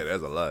a lot. Yeah,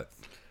 there's a lot.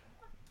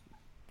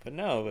 But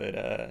no,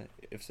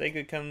 if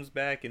Sega comes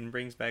back and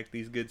brings back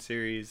these good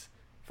series,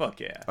 fuck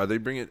yeah. Are they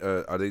bringing?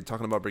 Are they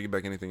talking about bringing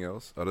back anything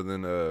else other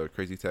than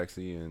Crazy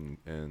Taxi and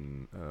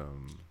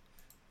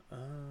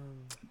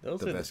Those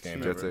The are best the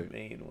game two ever.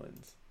 main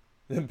ones.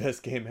 The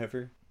best game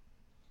ever.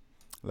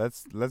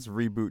 Let's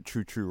reboot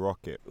Choo Choo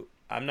Rocket.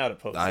 I'm not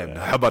opposed to I am.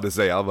 that. I'm about to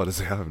say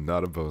I'm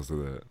not opposed to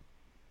that.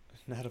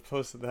 Not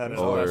opposed to that When at was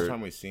all. the Or- last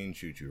time we seen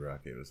Choo Choo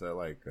Rocket? Was that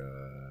like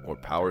Or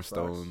Power Xbox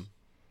Stone,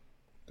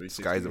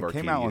 360? Skies of It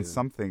came out on Arcadia.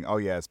 something. Oh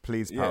yes,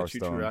 please Yeah, Power Choo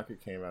Choo Stone. Rocket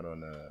came out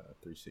on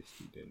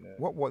 360, didn't it?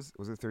 What was it?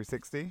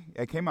 360?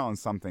 It came out on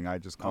something. I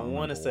just I can't.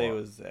 want to remember say it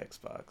what. was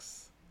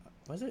Xbox.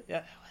 Was it?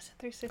 Yeah, was it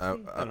 360?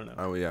 I don't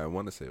know. Yeah, I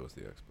want to say it was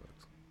the Xbox.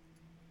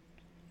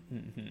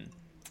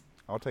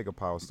 I'll take a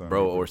Power Stone.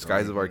 Bro, reboot or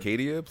Skies from of you.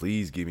 Arcadia?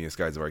 Please give me a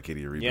Skies of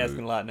Arcadia reboot. You're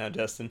asking a lot now,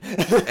 Justin.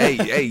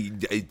 hey,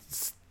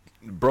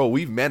 bro,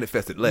 we've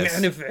manifested less.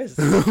 Manifest.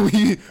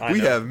 we I we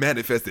know. have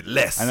manifested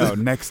less. I know.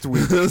 Next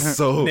week.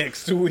 So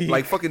Next week.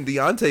 like fucking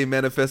Deontay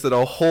manifested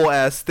a whole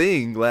ass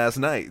thing last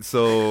night.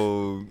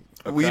 So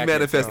we crackhead.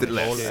 manifested A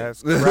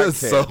less. whole-ass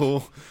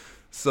crackhead.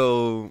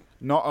 so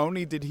Not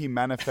only did he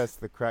manifest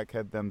the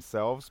crackhead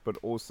themselves, but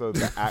also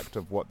the act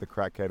of what the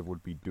crackhead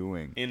would be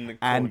doing In the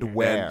and corner.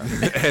 where.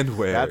 and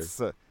where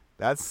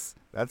That's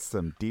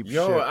some deep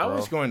Yo, shit, I bro.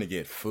 was going to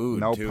get food.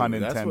 No too. pun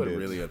That's what intended.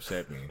 really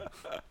upset me.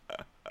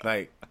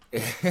 Like,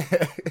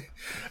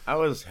 I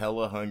was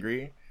hella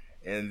hungry,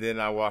 and then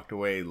I walked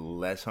away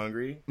less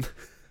hungry.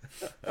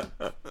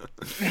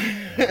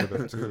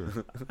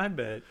 I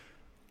bet.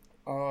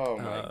 Oh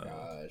my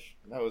gosh,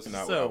 that was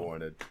not so- what I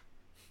wanted.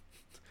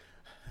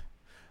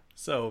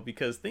 So,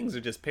 because things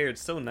are just paired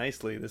so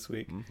nicely this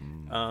week,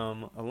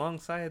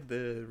 alongside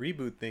the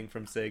reboot thing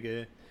from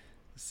Sega,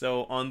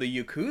 so on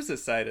the Yakuza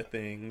side of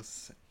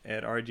things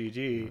at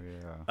RGG,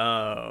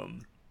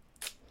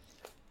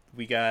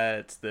 we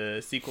got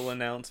the sequel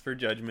announced for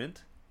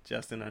Judgment.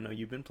 Justin, I know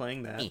you've been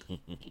playing that.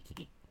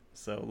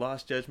 So,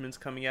 Lost Judgment's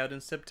coming out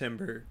in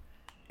September,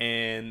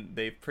 and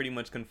they've pretty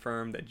much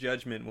confirmed that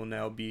Judgment will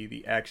now be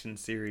the action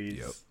series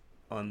Yep.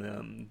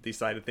 on the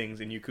side of things,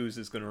 and Yakuza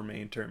is going to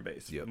remain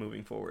turn-based Yep.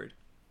 moving forward.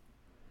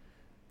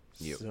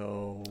 Yep.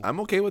 So, I'm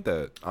okay with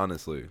that,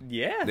 honestly.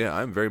 yeah, Yeah,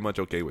 I'm very much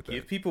okay with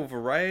give that. people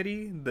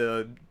variety.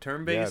 The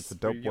turn-based. Yeah, it's a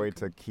dope way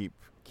to keep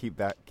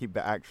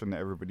the action that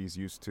everybody's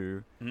used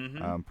to.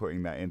 Mm-hmm.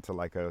 Putting that into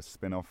like a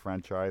spin-off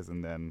franchise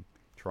and then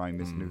trying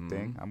this new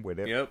thing. I'm with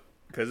it. Yep,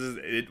 because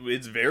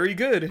it's very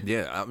good.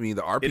 Yeah, I mean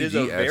the RPG It is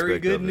a very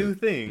aspect good of new it,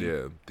 thing.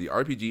 Yeah, the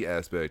RPG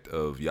aspect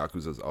of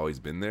Yakuza's always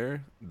been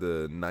there.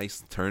 The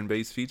nice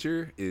turn-based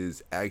feature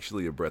is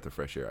actually a breath of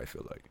fresh air. I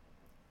feel like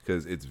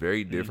because it's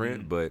very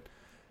different, but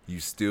you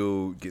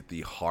still get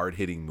the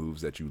hard-hitting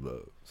moves that you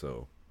love.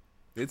 So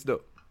it's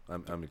dope.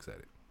 I'm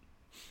excited.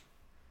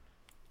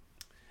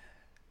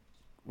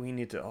 We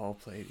need to all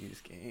play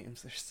these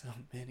games. There's so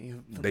many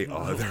of them.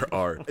 There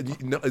are.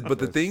 But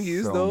the thing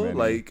is so though, many.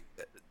 like,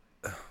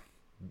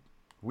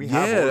 We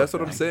have yeah, all that's of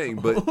what I'm them. saying.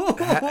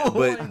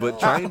 But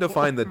trying to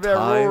find the They're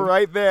all time,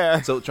 right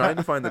there. so trying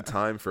to find the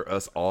time for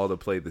us all to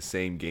play the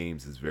same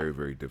games is very,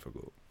 very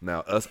difficult. Now,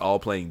 us all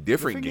playing The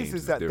different thing games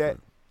is that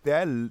different.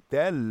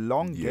 they're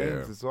long Yeah.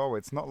 games as well.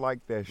 It's not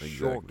like they're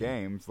short Exactly.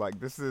 games. Like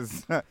this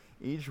is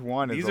each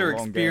one is These a are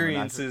long game, and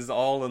I experiences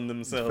all in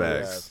themselves.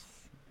 Facts.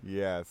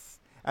 Yes.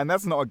 And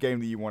that's not a game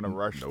that you want to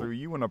rush Nope. through.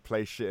 You want to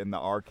play shit in the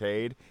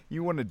arcade.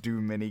 You want to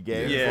do mini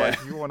games. Yeah.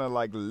 Like you want to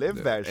like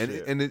live that and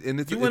shit.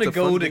 it's You want to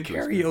go to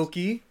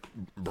karaoke?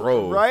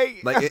 bro,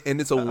 Right? Like,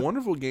 and it's a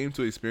wonderful game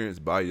to experience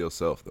by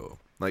yourself, though.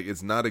 Like,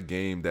 it's not a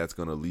game that's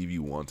gonna leave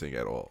you wanting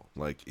at all.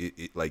 Like,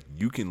 like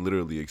you can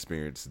literally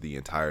experience the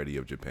entirety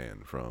of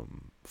Japan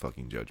from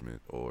fucking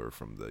Judgment or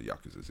from the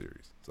Yakuza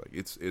series. It's like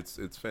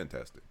it's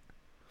fantastic.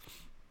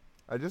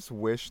 I just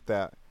wish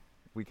that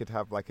we could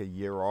have like a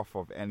year off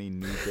of any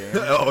new game.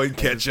 Oh, and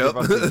catch Just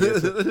up. give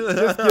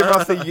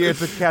us a year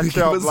to catch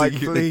Give up, us a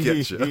like year to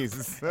catch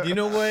please. You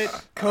know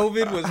what?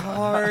 COVID was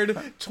hard.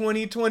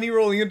 2020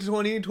 rolling into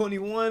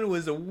 2021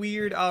 was a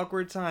weird,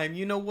 awkward time.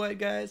 You know what,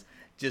 guys?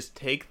 Just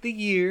take the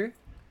year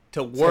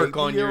to work Take the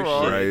on your year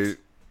off. shit. Right?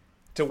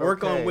 To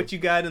work on Okay. what you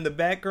got in the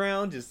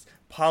background. Just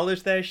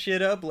polish that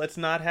shit up. Let's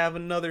not have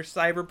another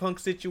cyberpunk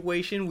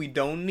situation. We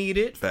don't need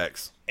it.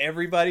 Facts.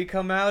 Everybody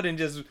come out and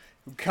just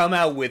come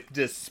out with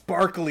just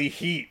sparkly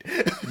heat.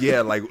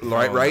 Yeah, like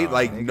right.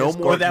 Like no Niggas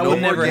more, got- that no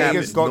would more never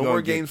games. happen. No Niggas more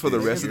got games for the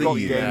this. rest of Niggas the got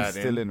year. games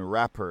Madden. still in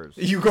rappers.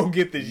 You go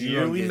get this You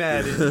don't yearly get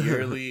Madden. this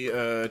yearly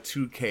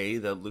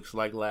 2K that looks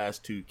like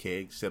last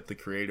 2K, except the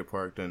creator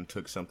park done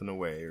took something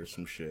away or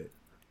some shit.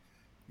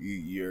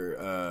 You're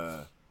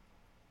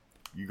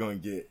gonna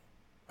get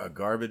a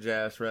garbage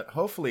ass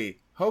hopefully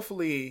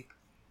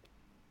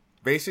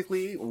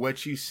basically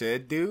what you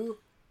said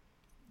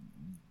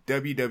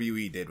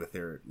WWE did with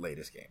their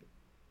latest game.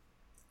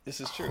 This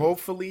is true.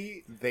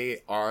 Hopefully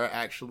they are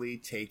actually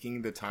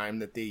taking the time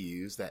that they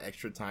used, that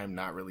extra time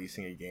not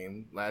releasing a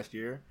game last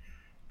year,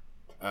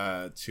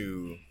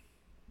 to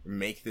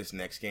make this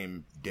next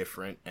game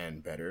different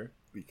and better,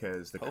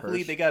 because the Hopefully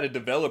curse... they got a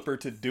developer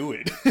to do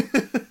it.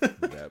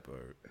 That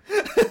part.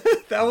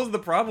 That was the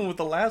problem with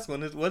the last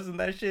one. It wasn't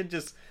that shit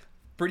just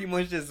pretty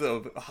much just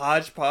a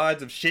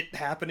hodgepodge of shit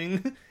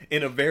happening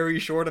in a very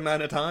short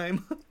amount of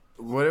time.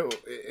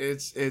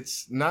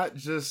 It's not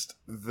just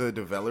the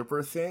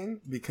developer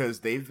thing, because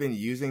they've been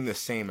using the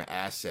same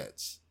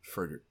assets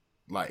for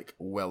like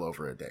well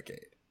over a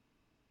decade.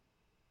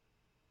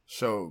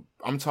 So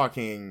I'm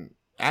talking,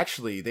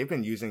 actually they've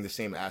been using the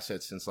same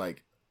assets since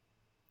like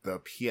the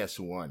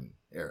PS1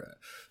 era.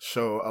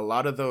 So a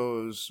lot of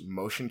those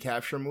motion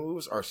capture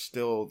moves are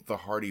still the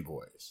Hardy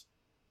Boys.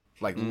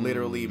 Like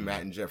literally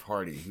Matt and Jeff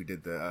Hardy, who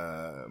did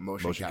the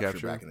motion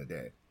capture back in the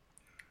day.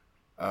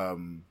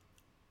 And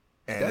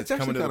That's it's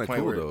coming actually to kind the of point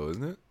cool, where, though,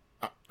 isn't it?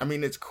 I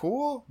mean, it's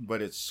cool,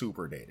 but it's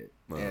super dated.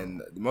 Oh.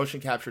 And the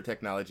motion capture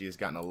technology has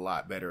gotten a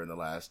lot better in the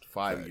last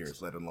 5 Facts.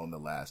 years, let alone the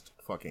last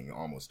fucking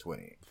almost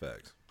 20.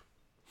 Facts.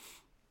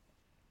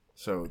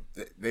 So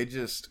they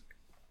just,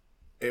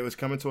 it was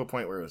coming to a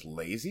point where it was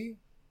lazy.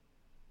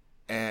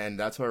 And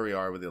that's where we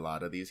are with a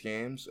lot of these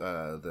games.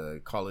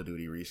 The Call of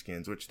Duty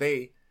reskins, which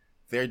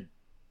they're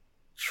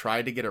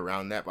tried to get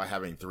around that by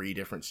having 3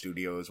 different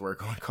studios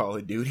work on Call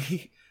of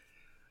Duty.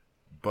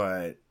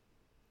 But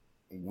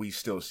we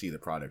still see the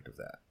product of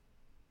that.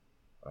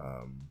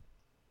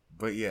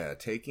 But yeah,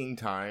 taking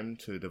time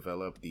to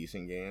develop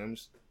decent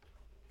games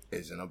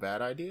isn't a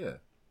bad idea.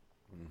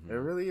 It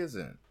really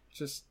isn't.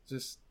 Just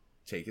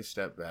take a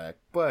step back.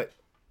 But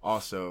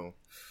also,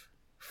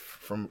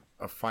 from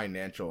a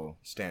financial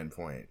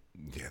standpoint,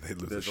 Yeah, they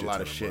lose There's a a lot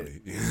ton of shit.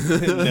 money.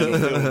 It'll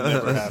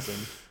never happen.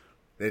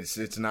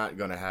 it's not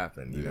gonna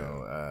happen. You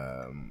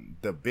know,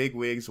 the big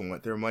wigs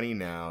want their money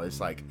now. It's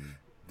like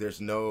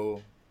there's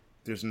no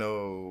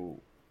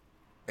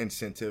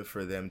incentive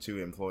for them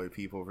to employ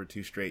people for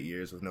 2 straight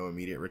years with no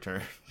immediate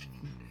return.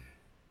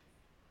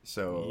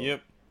 So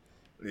Yep.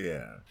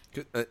 yeah.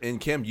 And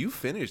Cam, you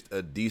finished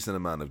a decent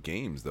amount of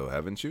games, though,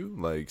 haven't you?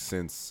 Like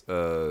since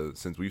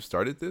we've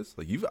started this,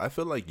 like I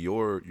feel like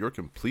your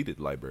completed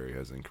library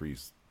has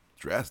increased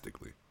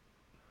drastically.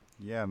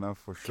 Yeah, no,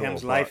 for sure.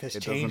 Cam's but life has it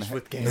doesn't changed he-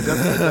 with games.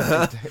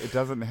 It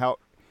doesn't help.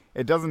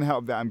 It doesn't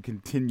help that I'm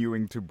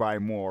continuing to buy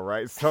more,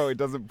 right? So it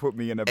doesn't put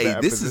me in a Hey, better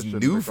this is position.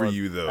 new for because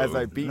you, though. As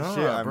I beat Nah,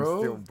 shit, I'm bro,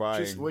 still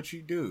buying. just what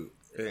you do,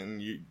 and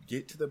you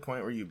get to the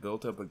point where you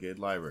built up a good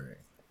library,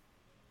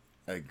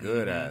 a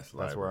good ass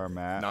library. That's where I'm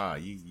at. Nah,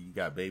 you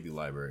got baby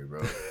library,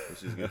 bro,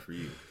 which is good for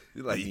you.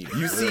 Like You need a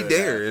you see good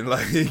Darren,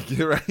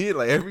 like right,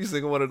 like every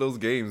single one of those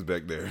games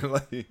back there,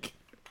 like.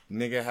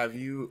 Nigga, have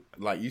you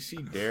see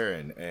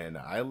Darren, and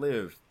I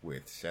live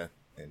with Seth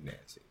and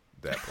Nancy.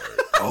 That part.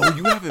 Oh,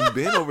 you haven't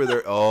been over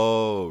there.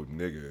 Oh,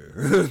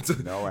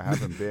 nigga. No, I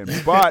haven't been.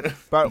 But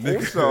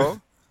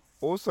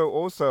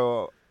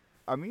also,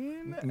 I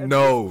mean, at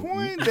No. this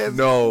point, there's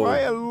No. quite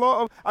a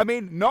lot of. I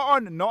mean, not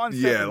on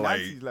Yeah, Seven like-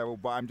 Nancy's level,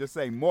 but I'm just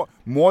saying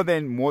more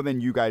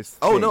than you guys.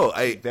 Oh think. no,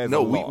 There's a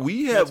lot.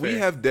 we That's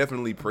have fair.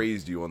 definitely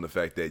praised you on the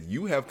fact that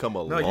you have come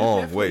a No, you're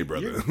long way,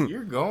 definitely- brother.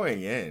 You're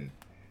going in.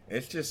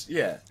 It's just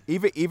yeah.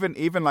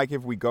 even like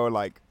if we go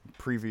like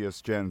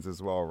previous gens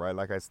as well, right?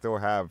 Like I still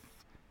have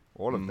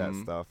all of that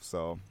stuff.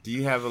 So Do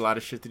you have a lot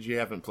of shit that you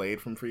haven't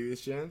played from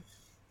previous gen?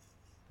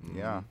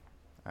 yeah,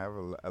 I have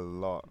a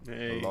lot,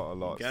 Hey, a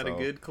lot. you got a so,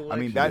 good I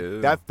mean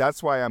collection.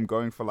 that's why I'm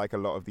going for like a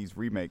lot of these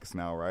remakes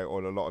now, right?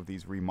 Or a lot of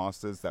these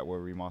remasters that were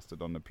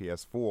remastered on the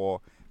PS4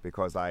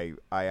 because I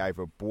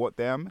either bought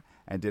them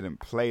and didn't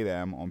play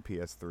them on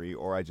PS3,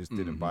 or I just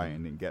didn't buy it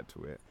and didn't get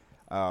to it.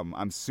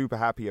 I'm super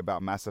happy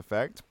about Mass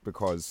Effect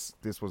because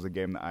this was a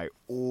game that I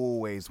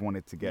always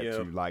wanted to get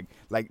to, like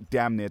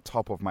damn near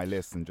top of my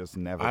list, and just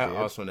never I did.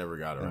 also never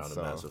got around to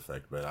so- Mass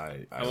Effect, but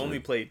I I've only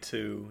played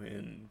 2,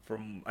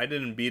 and I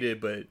didn't beat it,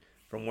 but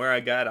from where I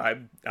got,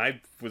 I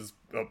was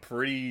a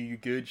pretty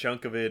good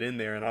chunk of it in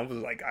there, and I was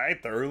like, I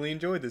thoroughly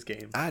enjoyed this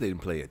game. I didn't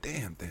play a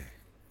damn thing.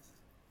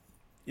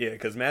 Yeah,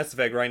 because Mass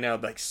Effect right now,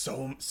 like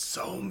so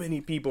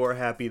many people are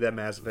happy that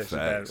Mass Effect is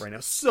bad Facts. right now.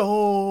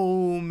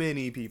 So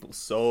many people. Like,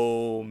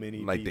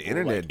 the people.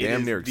 internet Like, it damn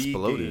is near the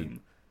exploded.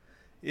 game.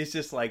 It's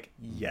just like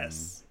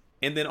yes,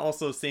 and then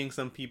also seeing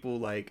some people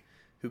like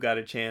who got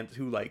a chance,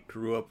 who like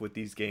grew up with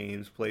these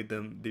games, played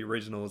them the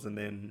originals, and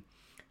then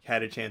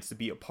had a chance to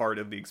be a part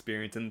of the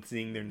experience, and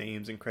seeing their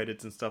names and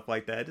credits and stuff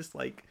like that. It's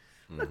like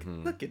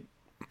look at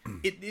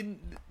it.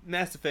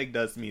 Mass Effect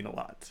does mean a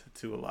lot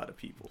to a lot of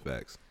people.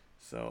 Facts.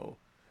 So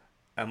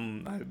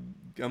I'm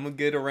gonna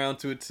get around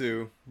to it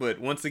too. But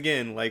once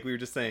again, like we were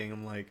just saying,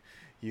 I'm like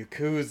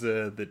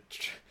Yakuza, the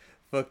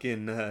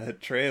fucking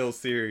Trail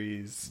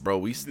series. Bro,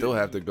 we still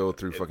have to go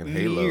through fucking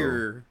Halo.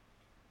 Nier.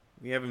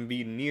 We haven't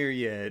beaten Nier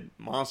yet.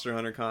 Monster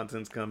Hunter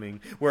content's coming.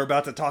 We're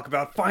about to talk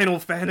about Final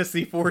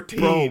Fantasy 14.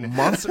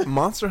 Bro,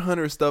 Monster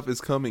Hunter stuff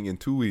is coming in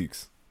 2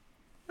 weeks.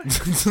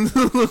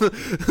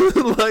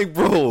 Like,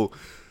 bro,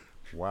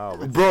 Wow,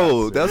 it's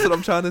bro, that that's what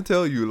I'm trying to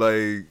tell you.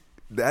 Like,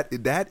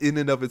 that in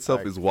and of itself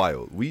Like- is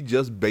wild. We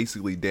just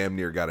basically damn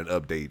near got an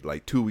update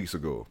like 2 weeks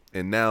ago,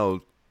 and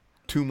now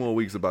 2 more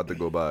weeks about to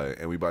go by,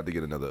 and we about to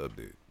get another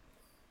update.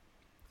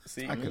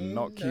 See, I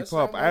cannot keep That's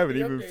up. how I haven't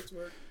the even. updates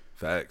work.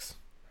 Facts.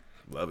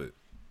 Love it.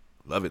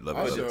 Love it. Love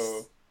it. Love it.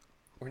 Also,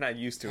 we're not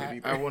used to it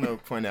either. I want to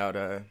point out,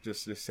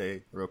 just to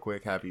say real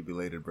quick, happy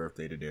belated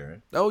birthday to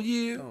Darren. Oh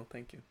yeah, Oh,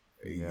 thank you.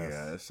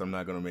 Yes, I'm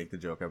not gonna make the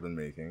joke I've been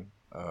making.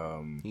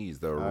 he's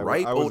the I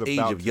right was old age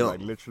about of to, young. Like,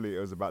 literally, it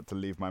was about to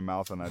leave my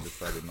mouth, and I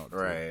decided not to.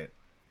 Right.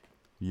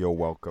 You're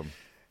welcome.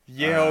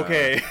 Yeah,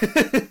 okay.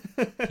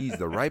 He's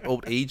the ripe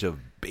old age of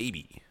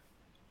baby.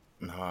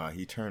 Nah,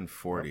 he turned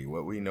 40.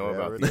 What we know Yeah,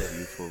 about really. these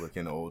youthful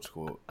looking old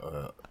school,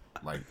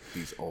 like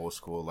these old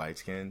school light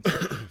skins,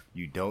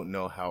 you don't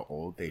know how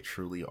old they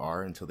truly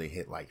are until they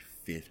hit like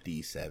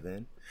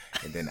 57,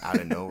 and then out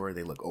of nowhere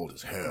they look old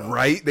as hell.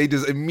 Right? They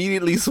just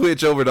immediately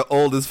switch over to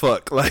old as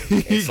fuck. Like,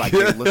 It's like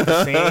they look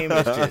the same.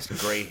 It's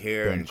just gray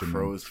hair and Benjamin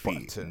crow's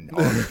feet, Button. and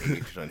all the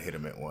age done hit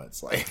him at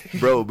once. Like,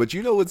 bro, but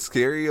you know what's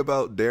scary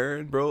about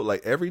Darren, bro?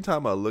 Like, every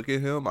time I look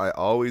at him, I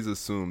always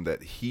assume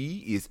that he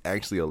is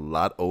actually a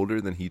lot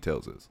older than he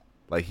tells us.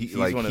 Like, He's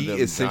one of he them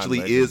essentially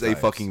John Legend is a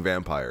types. fucking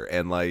vampire,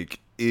 and like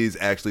is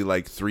actually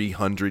like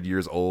 300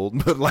 years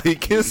old, but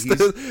like he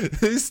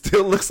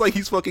still looks like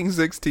he's fucking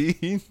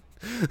 16.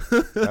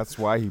 That's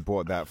why he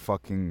bought that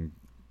fucking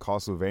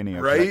Castlevania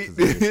Right?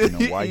 collector's edition,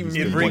 and why he's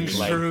It been rings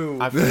watching, true.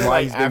 I feel why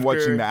like he's been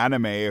watching the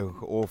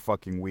anime all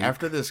fucking week.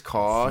 after this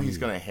call, he's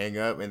gonna hang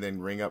up and then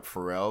ring up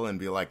Pharrell and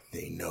be like,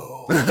 "They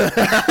know."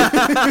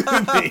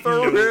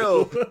 For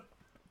real.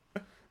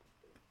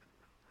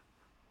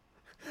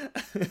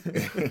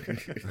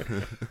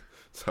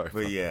 Sorry.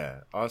 But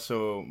yeah,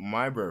 also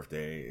my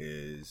birthday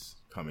is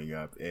coming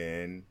up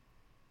in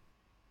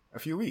a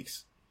few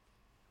weeks.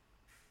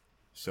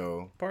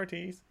 So,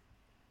 Parties.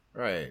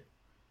 right.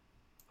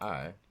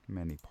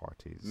 Many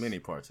parties. Many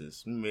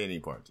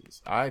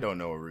parties. I don't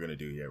know what we're gonna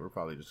do yet. We're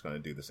probably just gonna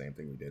do the same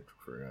thing we did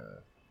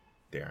for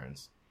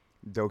Darren's.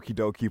 Doki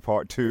Doki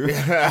Part 2.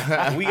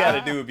 We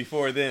gotta do it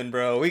before then,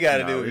 bro. We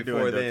gotta do we're it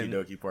before doing then.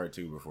 Doki Doki Part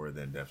 2 before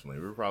then,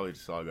 definitely. We're probably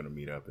just all gonna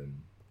meet up and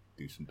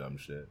do some dumb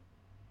shit.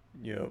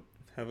 Yep.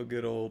 Have a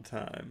good old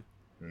time.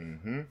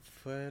 Mm-hmm.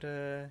 But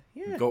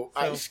yeah. Go so-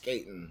 ice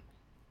skating.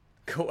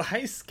 Go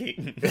ice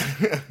skating.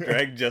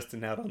 Drag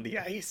Justin out on the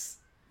ice.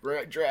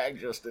 Drag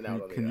Justin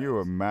out on the Can ice. you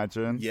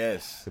imagine?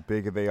 Yes. The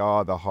bigger they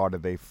are, the harder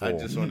they fall. I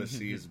just want to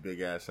see his big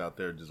ass out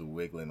there just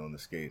wiggling on the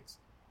skates.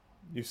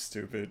 You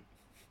stupid.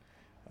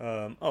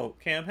 Oh,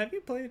 Cam, have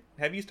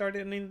you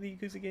started any of the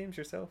Yakuza games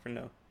yourself or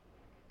no?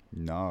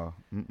 No,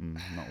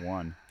 not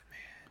one.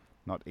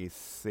 Not a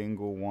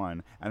single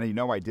one. And you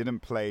know, I didn't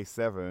play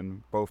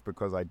 7, both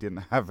because I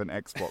didn't have an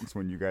Xbox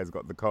when you guys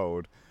got the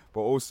code,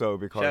 but also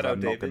because Shout out, I'm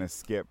not David. going to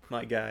skip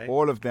My guy.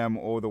 all of them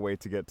all the way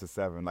to get to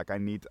 7. Like,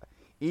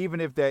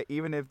 even if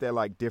they're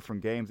like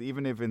different games,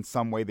 even if in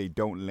some way they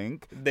don't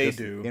link, They just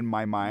do. in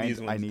my mind.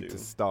 These I ones need do. to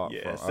start.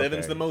 Yeah, from,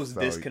 Seven's okay, the most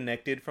so-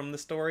 disconnected from the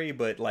story,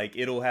 but like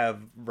it'll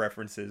have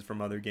references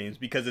from other games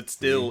because it's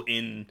still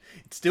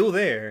it's still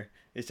there.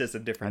 It's just a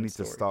I different need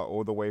story. to start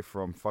all the way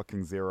from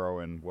fucking 0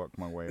 and work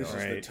my way This up.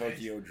 is Right. the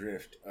Tokyo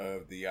Drift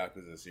of the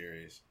Yakuza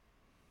series.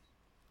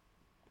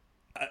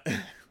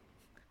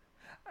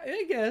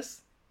 I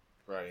guess.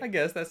 Right. I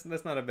guess that's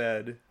not a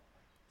bad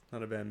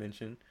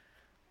mention.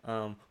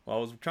 Well, I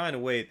was trying to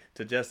wait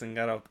till Justin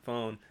got off the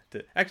phone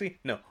to actually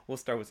no. We'll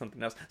start with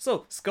something else.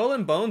 So Skull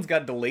and Bones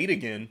got delayed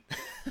again.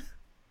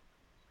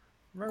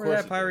 Remember course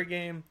that it pirate did.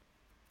 game?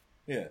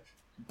 Yeah.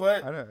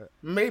 But I don't,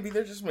 maybe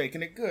they're just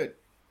making it good.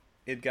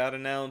 It got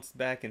announced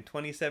back in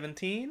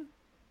 2017,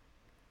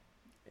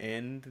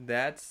 and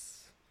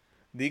that's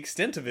the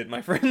extent of it,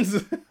 my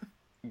friends.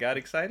 Got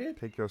excited?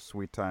 take your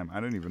sweet time. I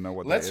don't even know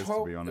what Let's that is,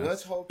 hope. to be honest.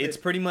 Let's hope. It's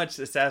that- pretty much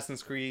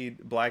Assassin's Creed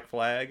Black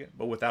Flag,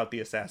 but without the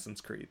Assassin's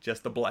Creed,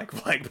 just the Black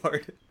Flag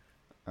part.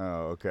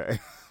 Oh, okay.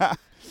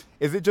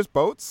 Is it just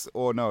boats,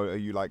 or no? Are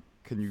you like,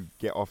 can you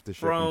get off the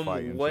ship and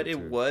fight? From and what shit it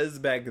too? was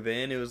back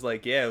then, it was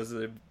like it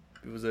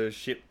was a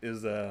ship, it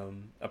was a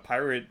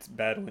pirate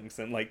battling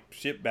sim, like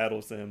ship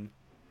battle sim.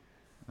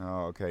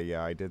 Oh, okay.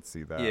 Yeah, I did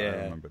see that. I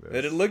Yeah, remember this.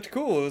 but it looked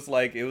cool. It was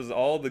like it was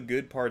all the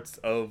good parts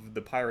of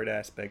the pirate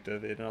aspect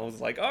of it, and I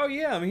was like, oh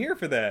yeah, I'm here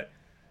for that.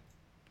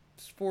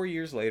 It's 4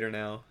 years later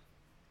now.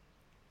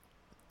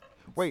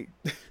 Wait,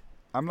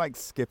 I'm like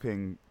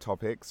skipping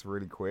topics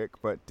really quick,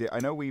 but I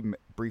know we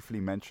briefly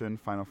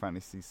mentioned Final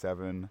Fantasy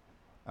VII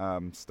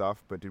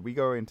stuff, but did we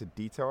go into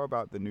detail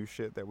about the new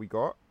shit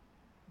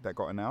that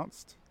got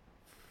announced?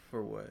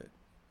 For what?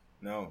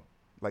 No.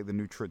 Like the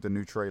new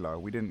trailer.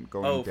 We didn't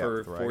go Oh, in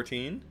depth, for right?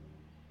 14?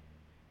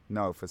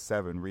 No, for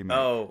 7 remake.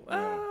 Oh,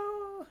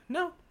 Yeah.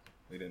 no.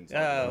 They didn't. talk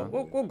about it.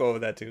 We'll go over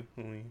that too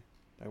when we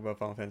talk about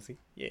Final Fantasy.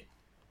 Yeah,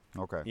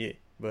 Okay. yeah,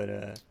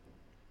 but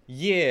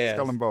yeah,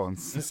 Skull and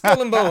Bones.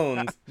 Skull and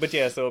Bones. But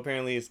yeah, so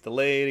apparently it's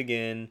delayed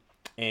again,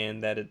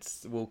 and that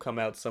will come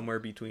out somewhere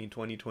between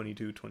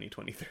 2022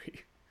 2023.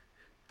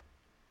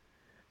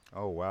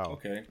 Oh wow.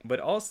 Okay.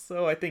 But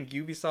also, I think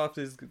Ubisoft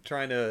is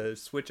trying to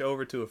switch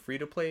over to a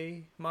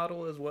free-to-play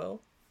model as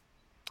well.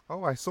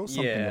 Oh, I saw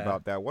something Yeah.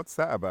 about that. What's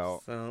that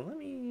about? So let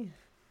me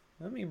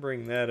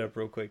bring that up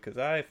real quick because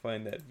I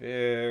find that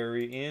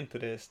very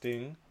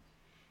interesting.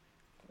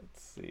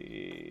 Let's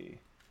see.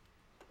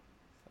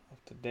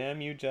 To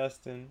damn you,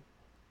 Justin.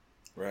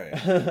 Right.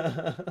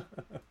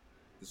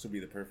 This will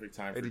be the perfect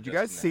time Hey, for did you Justin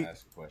guys to see-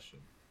 ask a question.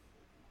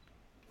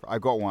 I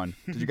got one.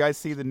 Did you guys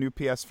see the new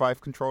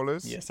PS5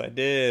 controllers? Yes, I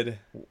did.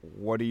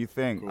 What do you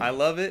think? Cool. I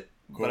love it,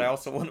 Cool. but I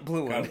also want a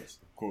blue one.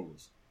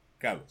 Carlos.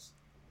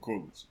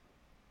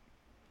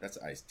 That's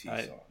Ice T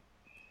I- song.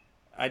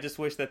 I just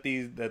wish that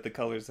the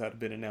colors had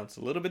been announced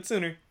a little bit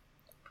sooner.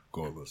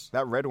 Carlos.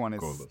 That red one is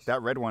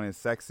Gorgeous.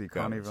 sexy.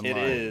 Can't Gorgeous. even It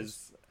lie.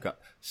 is.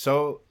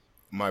 So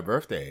my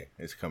birthday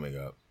is coming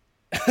up.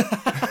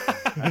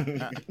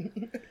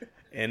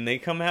 And they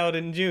come out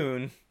in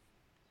June.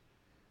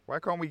 Why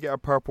can't we get a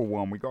purple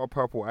one? We got a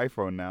purple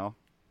iPhone now.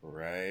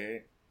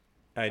 Right.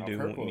 I Now, do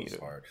purple need is it.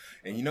 hard.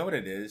 And you know what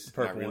it is? And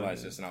I Purple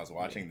realized one this is- when I was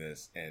watching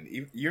this. And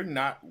you're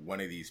not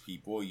one of these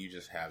people. You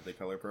just have the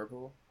color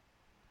purple.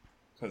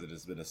 Because it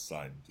has been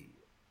assigned to you.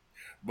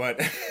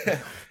 But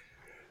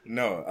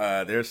no,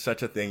 there's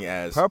such a thing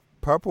as...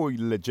 Purple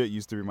legit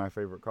used to be my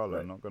favorite color.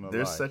 Right. I'm not gonna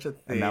There's lie. such a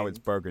thing... And now it's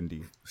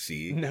burgundy.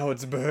 See? Now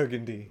it's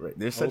burgundy. Right.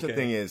 There's such Okay. a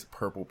thing as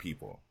purple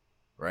people,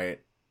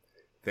 right?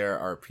 There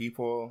are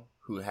people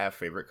who have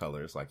favorite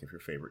colors. Like if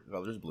your favorite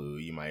color is blue,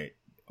 you might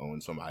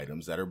own some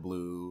items that are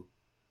blue.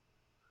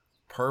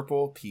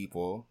 Purple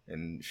people,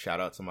 and shout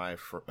out to my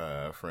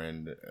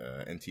friend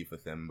Antifa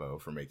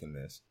Thembo for making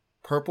this.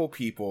 Purple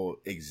people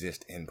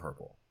exist in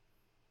purple.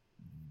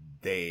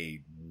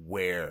 They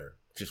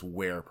just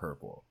wear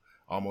purple.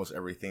 Almost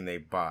everything they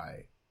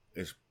buy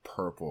is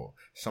purple.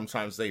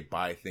 Sometimes they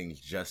buy things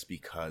just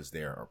because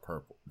they are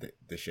purple.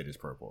 The shit is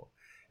purple.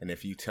 And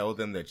if you tell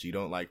them that you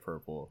don't like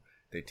purple,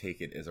 they take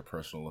it as a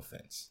personal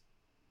offense.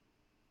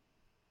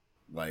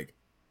 Like,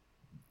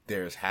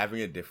 there's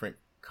having a different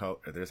color,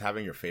 there's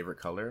having your favorite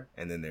color,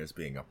 and then there's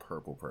being a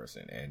purple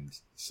person. And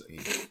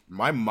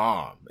my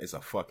mom is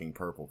a fucking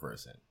purple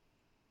person.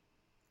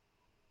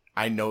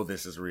 I know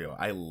this is real.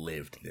 I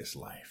lived this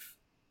life.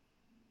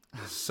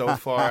 So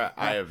far,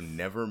 I have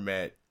never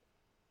met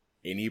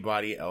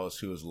anybody else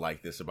who is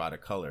like this about a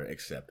color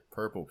except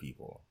purple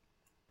people.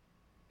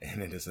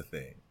 And it is a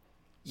thing.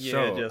 Yeah,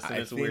 So, Justin, I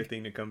it's a weird think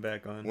thing to come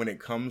back on. when it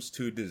comes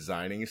to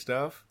designing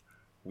stuff,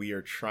 we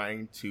are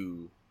trying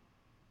to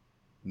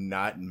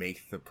not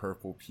make the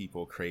purple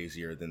people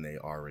crazier than they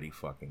already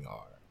fucking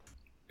are.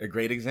 A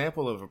great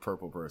example of a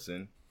purple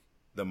person,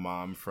 the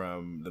mom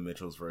from The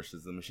Mitchells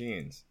versus the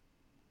Machines.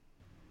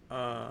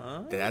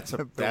 That's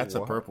a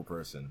what? purple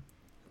person.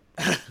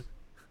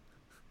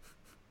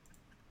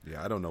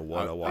 Yeah, I don't know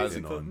what I walked how's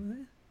in it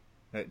on.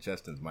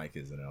 Justin's mic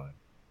isn't on.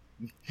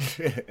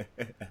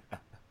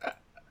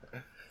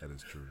 That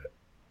is true.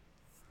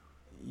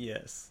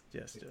 Yes,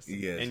 Justin.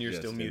 Yes, and you're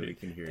still Justin, we muted.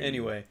 can hear you.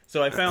 Anyway,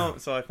 so I found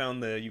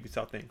the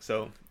Ubisoft thing.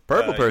 So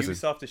Purple person.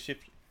 Ubisoft is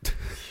shift.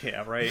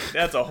 Yeah, right.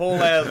 That's a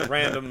whole ass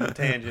random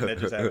tangent that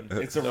just happened.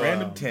 It's a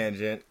random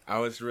tangent. I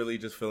was really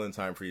just filling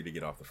time for you to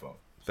get off the phone.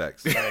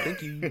 Facts.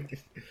 Thank you.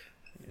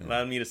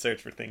 Allowed me to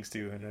search for things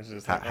too, and it's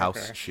just House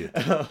okay. shit.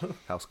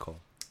 House call.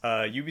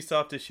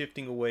 Ubisoft is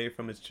shifting away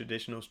from its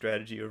traditional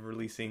strategy of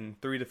releasing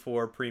 3 to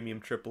 4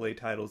 premium AAA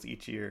titles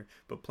each year,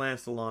 but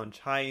plans to launch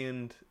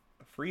high-end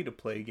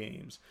free-to-play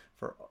games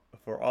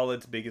for all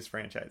its biggest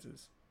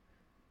franchises.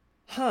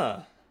 Huh.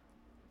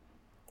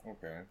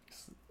 Okay.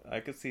 I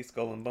could see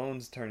Skull and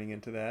Bones turning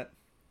into that.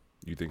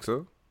 You think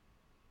so?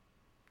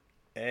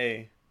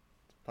 Hey,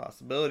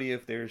 possibility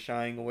if they're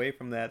shying away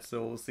from that,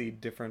 so we'll see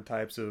different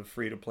types of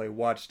free-to-play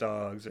Watch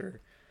Dogs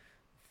or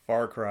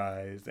Far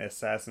Cry's,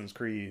 Assassin's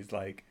Creed.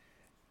 Like,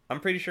 I'm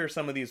pretty sure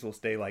some of these will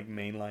stay like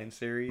mainline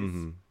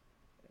series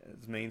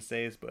as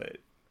mainstays, but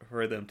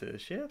for them to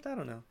shift, I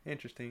don't know.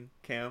 Interesting.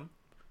 Cam,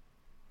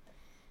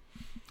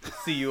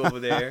 see you over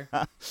there.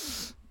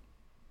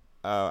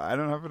 I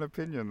don't have an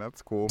opinion.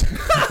 That's cool.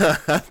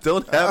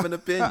 Don't have an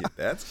opinion.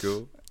 That's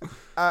cool.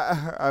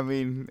 I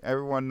mean,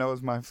 everyone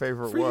knows my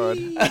favorite word.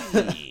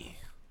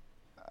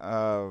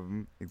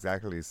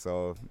 Exactly.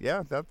 So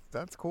yeah,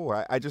 that's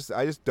cool. I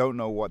just don't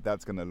know what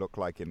that's gonna look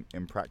like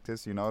in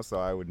practice, you know. So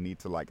I would need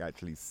to like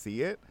actually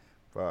see it.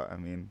 But I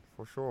mean,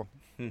 for sure.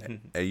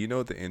 And you know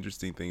what the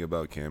interesting thing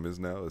about Cam is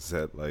now is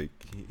that like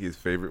his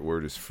favorite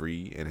word is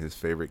free, and his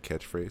favorite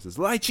catchphrase is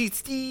lie, cheat,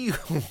 steal.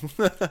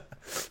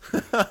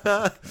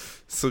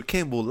 So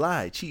Cam will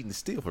lie, cheat, and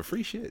steal for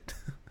free shit.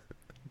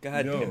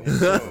 God No. damn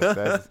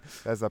it.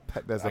 There's a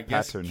I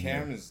guess pattern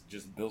Cam here. has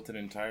just built an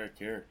entire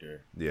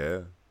character. Yeah,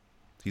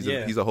 he's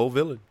Yeah. a whole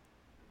villain.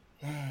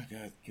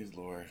 God, good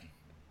lord.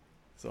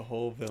 It's a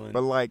whole villain.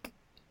 But like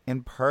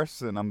in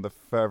person, I'm the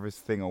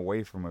furthest thing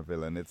away from a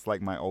villain. It's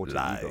like my alter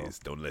ego. Lies.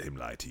 Don't let him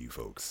lie to you,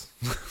 folks.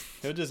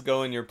 He'll just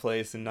go in your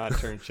place and not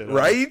turn shit on.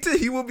 Right?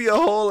 He will be a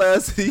whole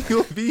ass. He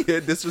will be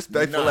a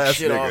disrespectful Knock ass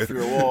shit nigga. off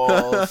your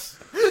walls.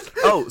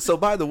 Oh, so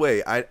by the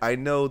way, I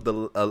know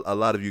a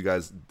lot of you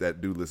guys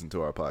that do listen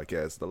to our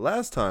podcast. The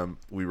last time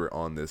we were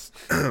on this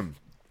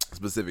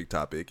specific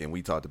topic, and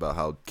we talked about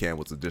how Cam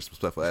was a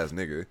disrespectful ass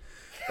nigga,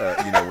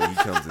 when he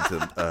comes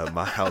into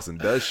my house and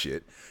does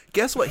shit.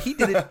 Guess what? He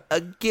did it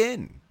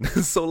again.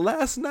 So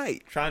last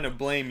night. Trying to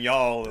blame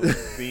y'all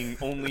as being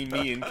only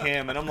me and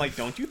Cam, and I'm like,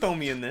 don't you throw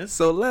me in this.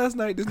 So last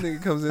night, this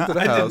nigga comes into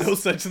the I house. did no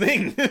such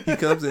thing. He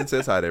comes in,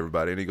 says hi to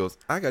everybody, and he goes,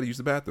 I gotta use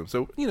the bathroom.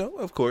 So,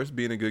 of course,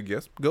 being a good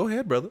guest, go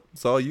ahead, brother.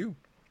 It's all you.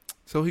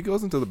 So he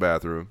goes into the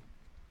bathroom,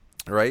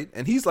 right?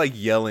 And he's like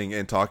yelling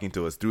and talking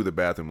to us through the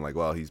bathroom like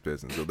while he's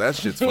pissing. So that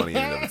shit's funny in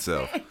and of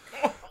itself.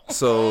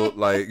 So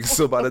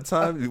by the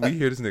time we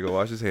hear this nigga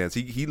wash his hands,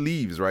 he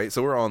leaves, right?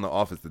 So we're all in the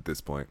office at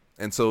this point.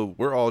 And so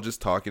we're all just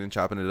talking and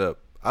chopping it up.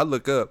 I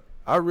look up,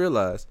 I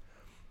realize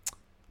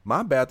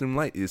my bathroom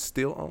light is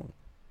still on.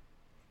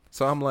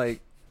 So I'm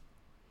like,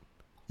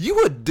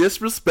 you a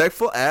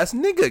disrespectful ass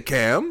nigga,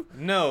 Cam.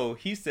 No,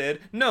 he said,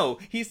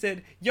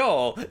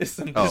 y'all is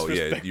some Oh,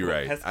 disrespectful yeah, you're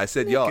right. ass I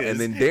said y'all, and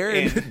then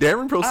Darren and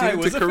Darren I proceeded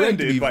was to correct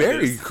offended me by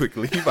very this.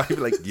 quickly by being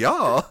like,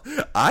 y'all,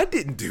 I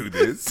didn't do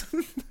this.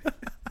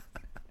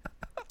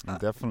 I'm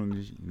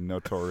definitely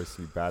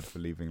notoriously bad for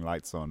leaving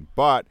lights on,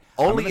 but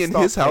Only I'm gonna in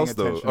start his paying house,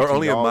 though, attention or to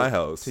only at y'all- my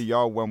house? To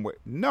y'all when we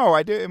no,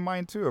 I do it in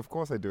mine too. Of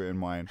course, I do it in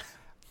mine.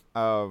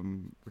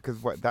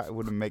 Because that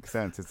wouldn't make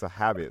sense. It's a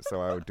habit,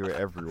 so I would do it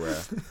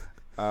everywhere.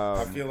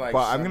 I feel like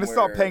But I'm gonna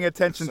start paying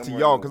attention to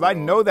somewhere y'all in the because I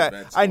know world, that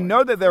that's I know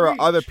like, that there are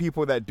preach. other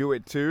people that do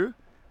it too.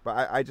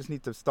 But I just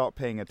need to start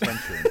paying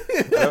attention.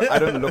 I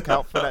don't look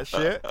out for that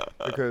shit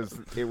because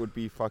it would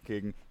be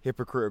fucking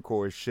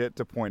hypocritical as shit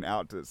to point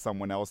out that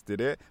someone else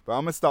did it. But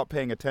I'm gonna start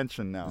paying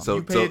attention now. So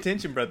You pay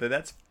attention, brother.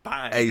 That's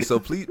fine. Hey, so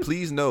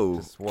please know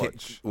Just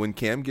watch. when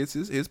Cam gets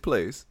his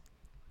place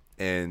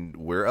and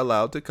we're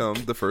allowed to come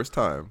the first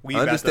time. We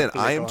about to Understand,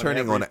 click I am on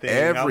turning on everything.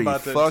 I'm every about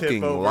to tip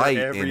fucking over light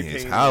in everything.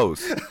 his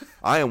house.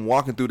 I am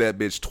walking through that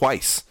bitch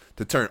twice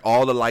to turn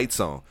all the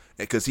lights on.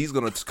 Because he's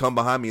going to come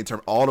behind me and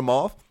turn all them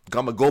off.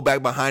 I'm going to go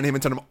back behind him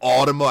and turn them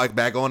all them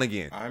back on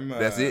again.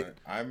 That's it.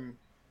 I'm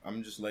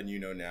just letting you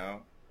know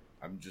now.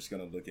 I'm just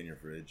gonna look in your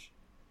fridge.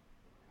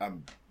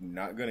 I'm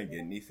not gonna get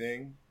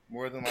anything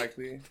more than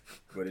likely,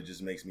 but it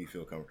just makes me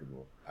feel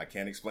comfortable. I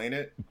can't explain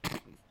it,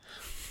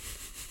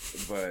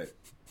 but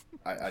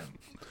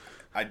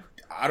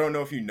I don't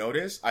know if you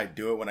notice. I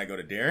do it when I go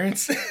to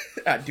Darren's.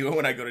 I do it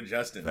when I go to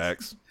Justin's.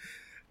 Facts.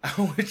 I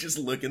want to just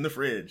look in the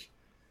fridge.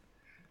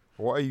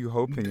 What are you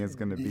hoping is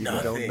gonna be I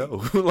Nothing.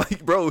 don't know.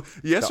 Like, bro,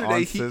 the yesterday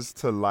answers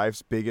to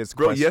life's biggest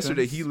Bro, questions?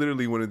 yesterday he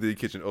literally went into the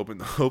kitchen,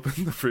 opened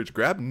the fridge,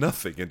 grabbed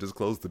nothing, and just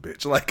closed the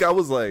bitch. Like, I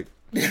was like,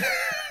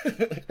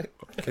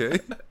 okay.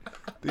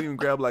 Didn't even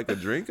grab like a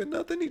drink or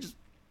nothing. He just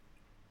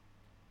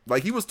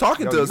like he was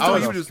talking Yo, to you us too. started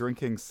He off was just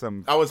drinking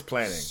some I was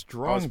planning.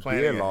 strong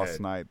beer last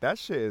night. That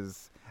shit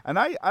is, and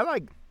I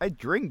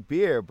drink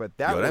beer, but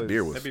that Yo, that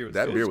beer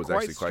That beer was was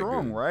actually quite quite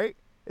strong, good. right?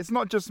 It's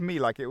not just me.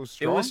 Like, it was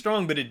strong. It was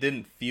strong, but it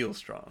didn't feel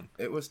strong.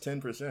 It was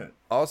 10%.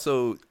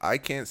 Also, I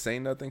can't say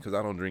nothing because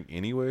I don't drink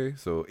anyway,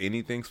 so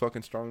anything's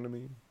fucking strong to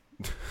me.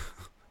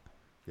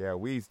 Yeah,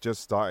 we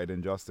just started,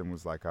 and Justin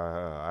was like,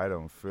 I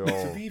don't To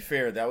feel. be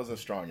fair, that was a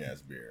strong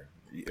ass beer.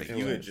 If It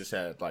you had was. just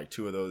had like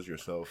 2 of those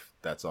yourself,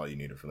 that's all you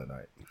needed for the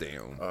night.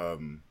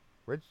 Damn.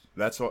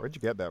 That's what. Where'd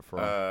you get that from?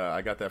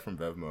 I got that from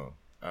Bevmo.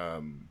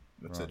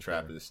 It's a Okay.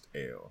 Trappist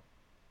ale.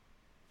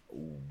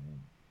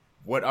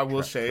 What I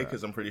will say,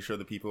 because I'm pretty sure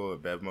the people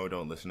at Bevmo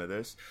don't listen to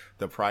this,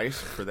 the price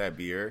for that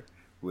beer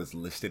was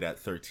listed at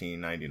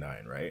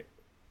 $13.99, right,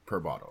 per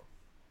bottle.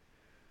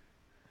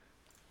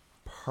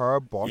 Per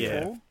bottle?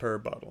 Yeah, per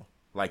bottle.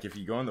 Like if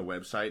you go on the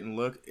website and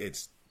look,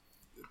 it's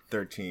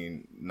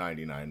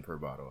 $13.99 per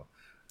bottle.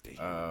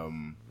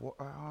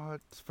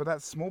 What, for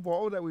that small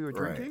bottle that we were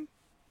Right. drinking?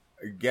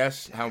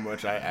 Guess how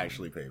much I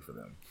actually paid for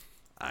them?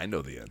 I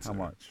know the answer. How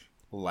much?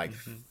 Like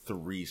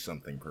 3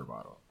 something per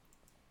bottle.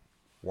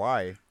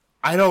 Why?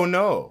 I don't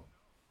know.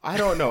 I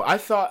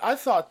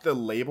thought the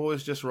label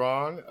was just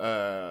wrong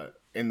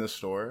in the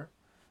store.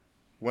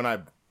 When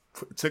I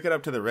took it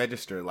up to the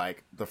register,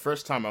 like the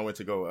first time I went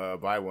to go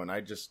buy one,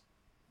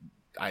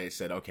 I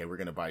said, okay, we're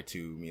gonna buy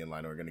 2. Me and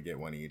Lionel are gonna get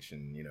 1 each,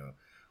 and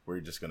we're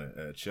just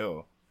gonna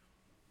chill.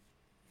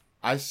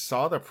 I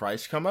saw the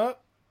price come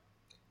up.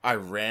 I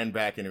ran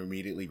back and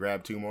immediately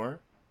grabbed 2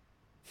 more.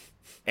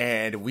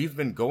 And we've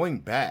been going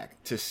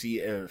back to see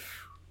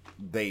if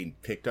they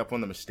picked up on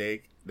the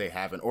mistake. They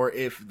haven't, or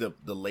if the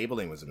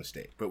labeling was a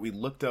mistake. But we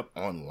looked up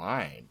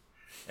online,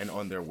 and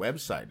on their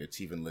website, it's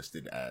even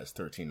listed as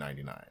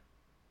 $13.99.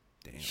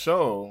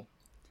 So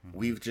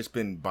we've just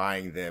been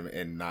buying them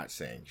and not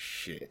saying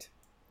shit.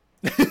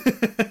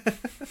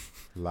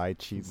 Lie,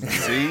 cheat,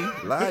 See?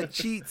 Lie,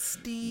 cheat,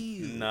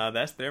 steal. Nah,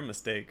 that's their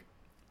mistake.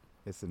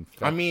 it's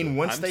infectious. I mean,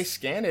 once I'm they s-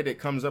 scan it, it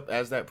comes up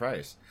as that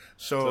price.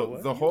 So So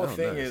what? the whole Oh,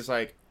 thing nice. is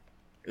like,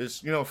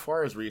 as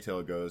far as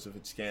retail goes, if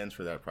it scans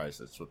for that price,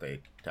 that's what they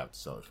have to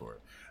sell it for.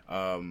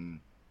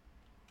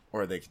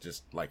 Or they could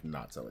just like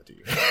not sell it to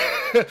you.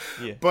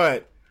 Yeah.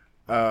 But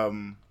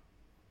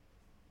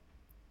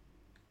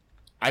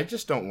I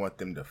just don't want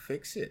them to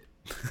fix it.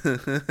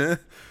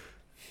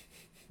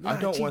 I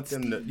don't want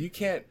them to. You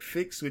can't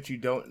fix what you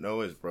don't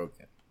know is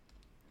broken.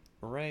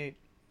 Right.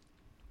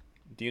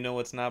 Do you know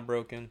what's not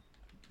broken?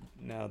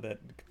 Now that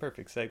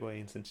perfect segue,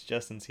 and since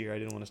Justin's here, I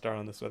didn't want to start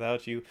on this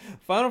without you.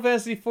 Final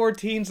Fantasy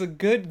XIV's a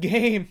good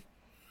game.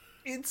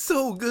 It's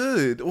so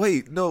good.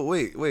 Wait. No,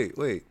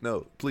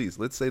 please,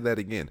 let's say that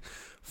again.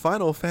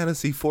 Final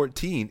Fantasy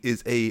 14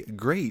 is a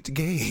great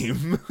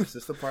game. Is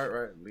this the part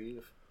where I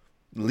leave?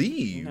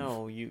 Leave.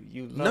 No, you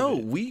love No,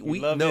 it. we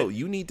You love no. it.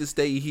 You need to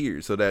stay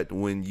here so that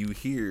when you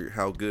hear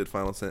how good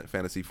Final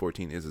Fantasy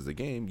 14 is as a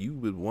game, you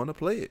would want to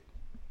play it.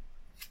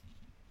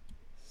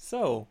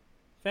 So,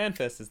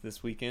 FanFest is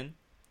this weekend.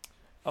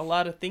 A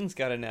lot of things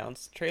got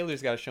announced.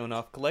 Trailers got shown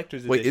off.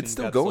 Collector's Wait, editions it's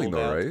still got going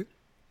sold though, out. right?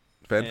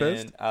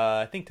 FanFest. And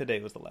I think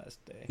today was the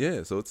last day.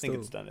 Yeah, so I it's think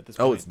still. it's done at this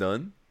Oh, point. it's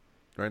done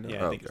right now.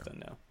 Yeah, I think it's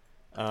done now.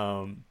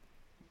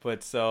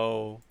 But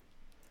so,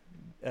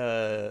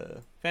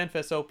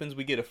 FanFest opens.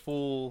 We get a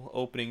full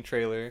opening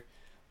trailer.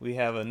 We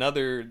have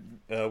another.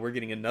 We're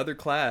getting another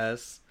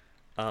class.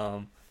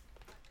 Deontay,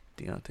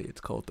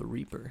 it's called the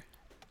Reaper.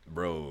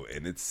 Bro,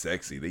 and it's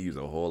sexy. They use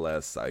a whole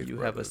ass scythe. You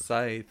brother. have a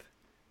scythe,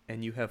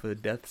 and you have a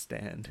death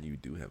stand. You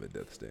do have a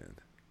death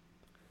stand,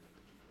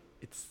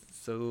 It's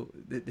so.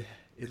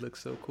 It looks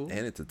so cool.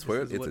 and it's a This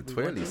twirl. is It's what a we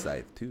twirly wanted.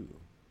 scythe too.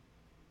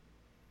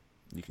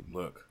 You can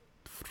Look,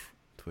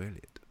 twirl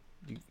it.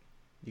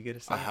 You get a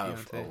I scythe, have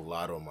a Deontay.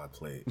 lot on my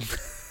plate.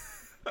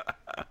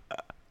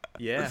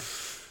 Yeah.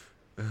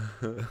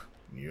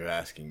 You're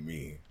asking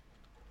me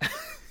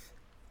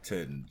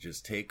to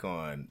just take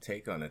on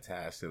a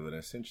task of an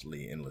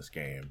essentially endless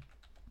game.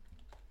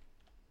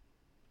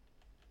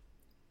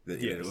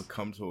 Yes. It'll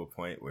come to a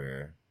point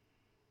where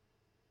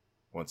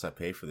once I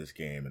pay for this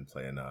game and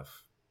play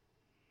enough,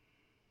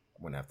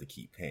 I'm gonna have to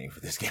keep paying for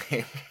this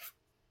game.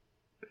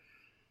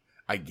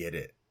 I get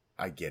it.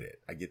 I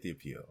get the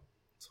appeal.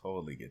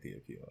 Totally get the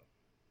appeal.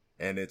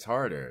 And it's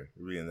harder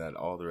being that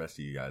all the rest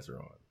of you guys are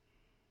on.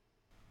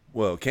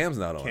 Well, Cam's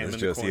not on. Cam It's in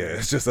the just corner.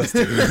 it's just us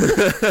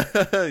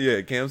two.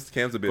 Yeah, Cam's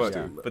a bitch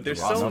too. But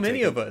there's Also so many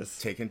take of us.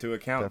 Take into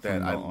account Definitely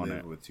that I not on live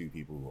it. with 2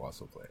 people who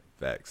also play.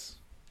 Facts.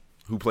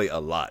 Who play a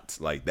lot.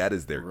 Like that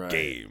is their Right.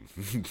 game.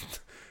 And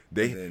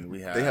they then we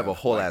they have a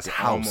whole like, ass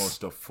house.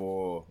 almost a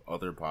full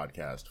other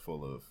podcast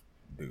full of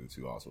dudes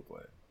who also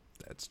play.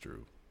 That's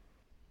true.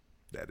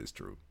 That is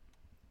true.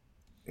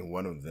 And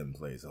one of them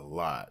plays a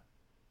lot.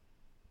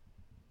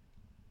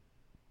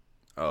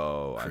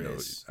 Oh,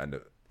 Chris. I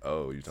know.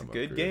 Oh, you're talking about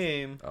Good Chris.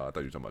 game. Oh, I thought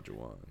you were talking about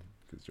Jawan.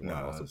 Because Jawan No,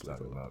 I also was plays a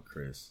talking lot. about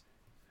Chris.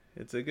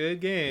 It's a good It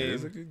game.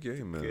 is a good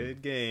game, man.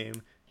 Good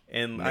game.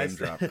 And Name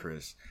drop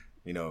Chris.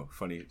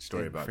 Funny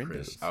story And about friend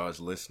Chris. us. I was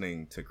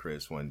listening to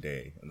Chris one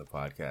day on the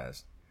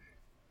podcast,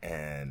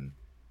 and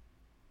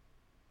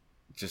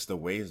just the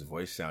way his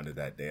voice sounded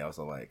that day, I was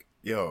like,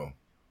 yo,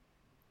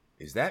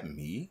 is that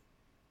me?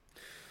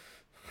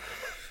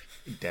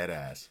 Dead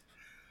ass.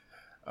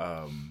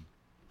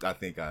 I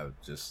think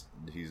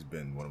he's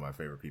been one of my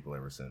favorite people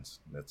ever since.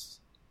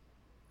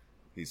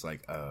 He's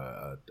like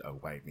a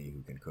white me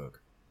who can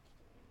cook.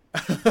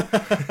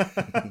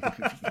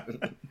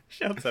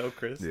 Shouts out,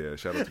 Chris. Yeah,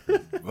 shout out to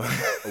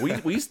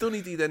Chris. we still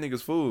need to eat that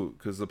nigga's food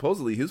because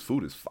supposedly his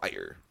food is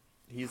fire.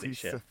 He's a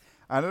chef.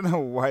 I don't know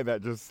why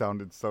that just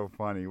sounded so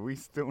funny. We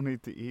still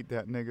need to eat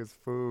that nigga's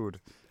food.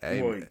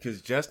 Hey, Well,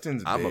 because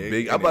Justin's I'm a big.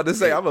 big- and I'm about to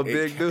say, I'm a it-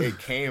 big dude. It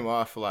came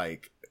off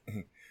like,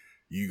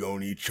 you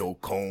gonna eat your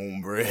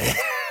cornbread.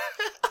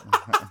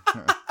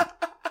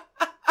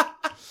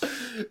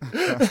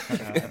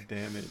 God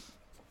damn it.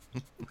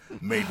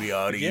 Maybe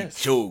I'll eat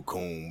Yes. your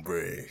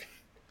cornbread.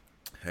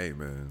 hey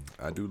man,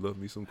 I do love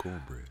me some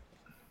cornbread.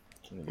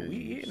 We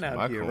eating My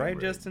out here, right, cornbread.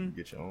 Justin?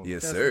 Get your own.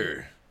 Yes, That's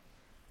sir.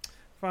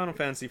 Final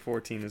Fantasy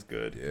 14 is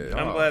good. Yeah.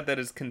 I'm glad that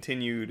it's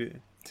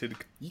continued to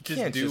You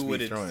just can't do just what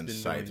be it's throwing been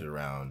sides doing.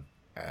 around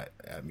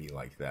at me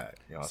like that.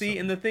 Y'all See,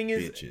 some and the thing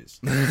is,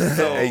 bitches.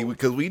 so, Hey,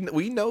 because we know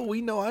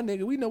our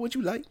nigga. We know what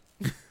you like.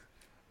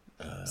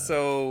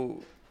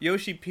 so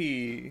Yoshi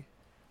P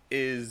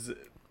is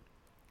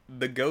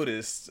the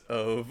goatest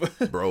of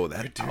Bro,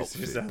 that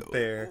producers outfit, out though.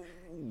 there.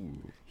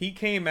 He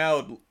came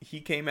out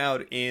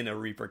in a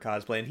Reaper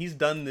cosplay, and he's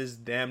done this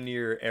damn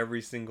near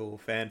every single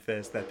fan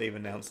fest that they've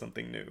announced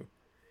something new.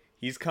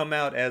 He's come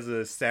out as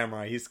a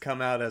samurai. He's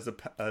come out as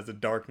a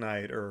Dark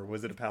Knight, or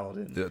was it a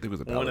paladin? Yeah, I think it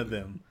was a One of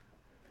paladin.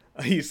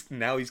 them.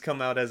 He's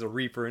come out as a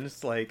Reaper, and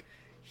it's like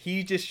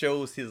he just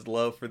shows his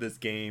love for this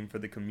game, for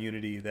the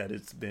community that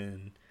it's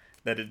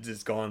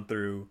just gone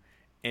through.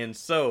 And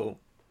so,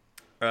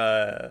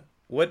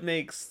 what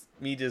makes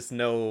me just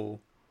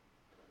know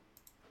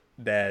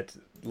that,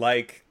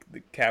 like the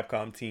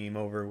Capcom team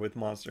over with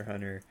Monster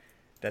Hunter,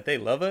 that they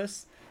love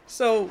us?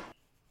 So,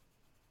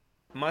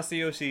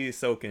 Masayoshi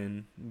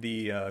Soken,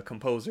 the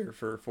composer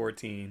for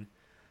 14,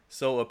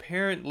 so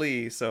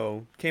apparently,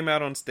 came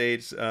out on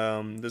stage,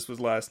 this was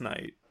last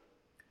night,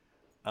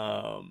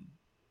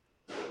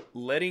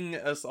 letting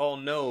us all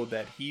know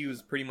that he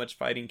was pretty much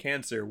fighting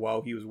cancer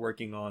while he was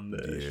working on the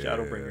Yeah,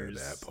 Shadowbringers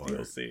that part.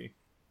 DLC,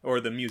 or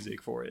the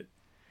music for it.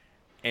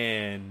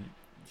 And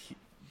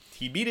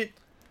he beat it.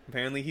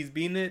 Apparently he's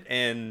beaten it,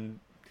 and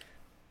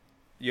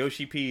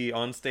Yoshi P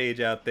on stage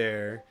out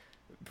there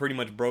pretty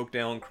much broke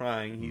down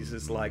crying. He's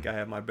just like, I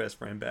have my best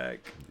friend back.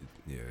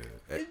 Yeah.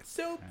 Hey, It's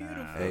so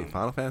beautiful. hey,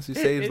 Final Fantasy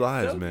saves it's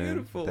lives, so man.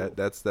 beautiful.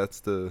 That's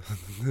the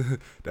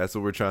that's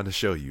what we're trying to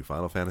show you.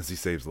 Final Fantasy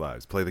saves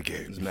lives. Play the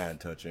It's game. mad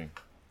touching.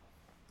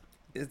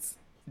 It's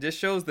just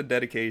shows the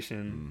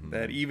dedication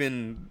that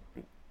even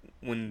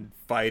when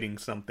fighting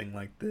something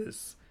like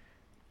this,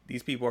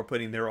 these people are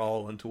putting their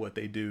all into what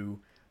they do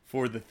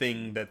for the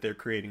thing that they're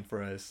creating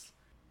for us.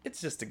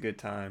 It's just a good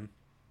time.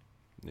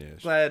 Yeah.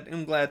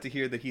 I'm glad to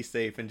hear that he's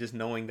safe, and just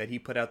knowing that he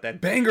put out that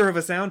banger of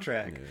a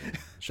soundtrack. Yeah.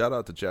 Shout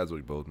out to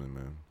Chadwick Boseman,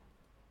 man,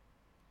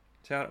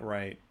 Shout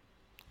right.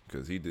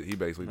 because he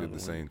basically did Another the one.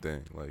 same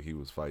thing. Like he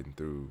was fighting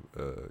through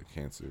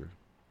cancer,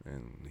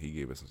 and he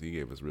gave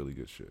us really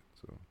good shit.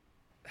 So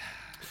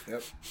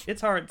Yep.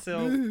 It's hard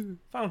sell.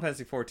 Final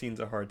Fantasy 14's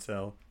a hard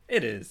sell.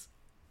 It is.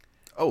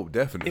 oh,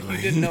 definitely. If you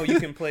didn't know, you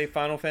can play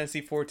Final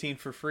Fantasy 14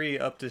 for free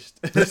up to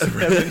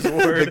Heaven's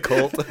Word.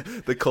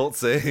 the cult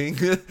saying,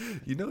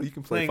 you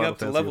can play Playing Final up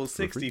to Fantasy level for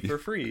 60 free. for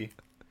free.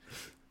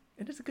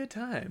 And it's a good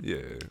time. Yeah,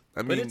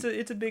 I mean, But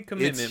it's a big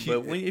commitment.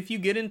 hu- But if you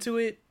get into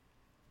it,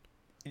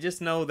 you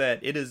just know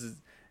that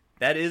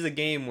that is a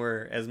game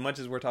where, as much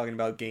as we're talking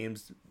about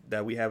games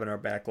that we have in our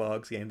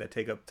backlogs, games that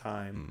take up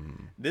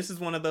time, this is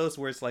one of those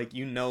where it's like,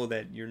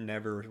 that you're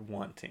never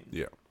wanting.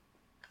 yeah,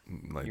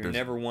 like You're there's-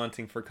 never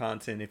wanting for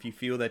content. If you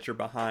feel that you're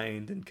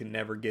behind and can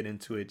never get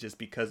into it just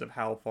because of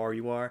how far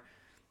you are,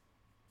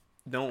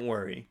 don't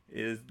worry.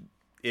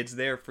 It's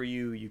there for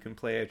you. You can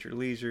play at your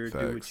leisure, do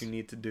what Facts. you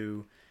need to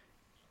do.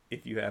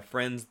 If you have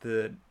friends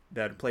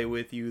that play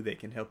with you, they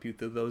can help you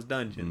through those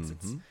dungeons.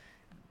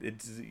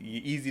 It's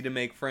easy to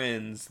make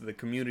friends. The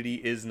community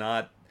is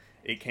not.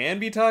 It can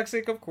be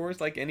toxic, of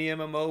course, like any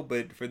MMO,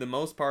 but for the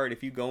most part,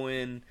 if you go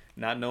in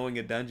not knowing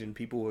a dungeon,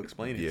 people will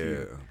explain it to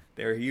you. Yeah.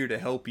 They're here to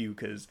help you,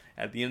 because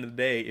at the end of the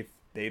day, if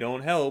they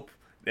don't help,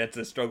 that's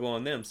a struggle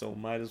on them. So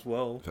might as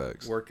well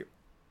Facts. work.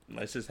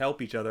 Let's just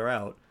help each other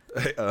out.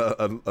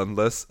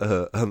 unless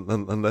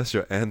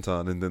you're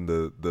Anton, and then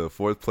the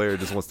fourth player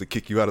just wants to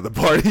kick you out of the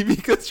party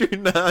because you're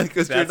not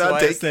That's why I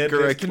taking said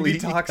this can be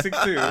correctly. toxic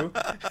too.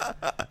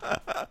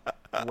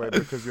 Wait,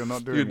 because you're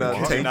not doing You're not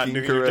what? You're not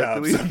tanking doing your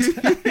job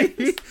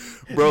correctly,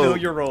 bro. Know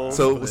your role.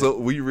 So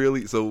we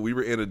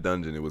were in a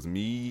dungeon. It was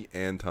me,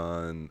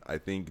 Anton, I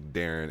think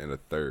Darren, and a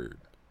third,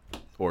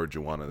 or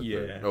Joanna the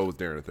third. Yeah. Oh, it was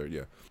Darren the third.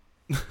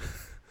 Yeah.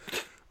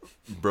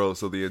 Bro,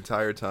 so the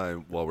entire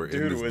time while we're in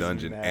Dude this was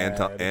dungeon, mad.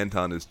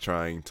 Anton is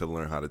trying to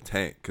learn how to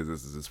tank because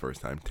this is his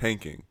first time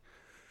tanking.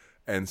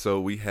 And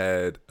so we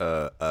had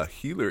a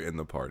healer in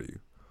the party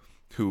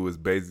who was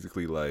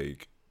basically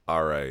like,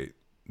 all right,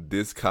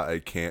 this guy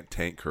can't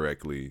tank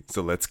correctly,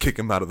 so let's kick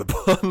him out of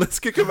the let's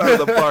kick him out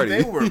of the party.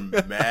 They were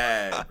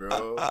mad,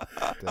 bro.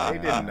 They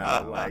did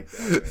not like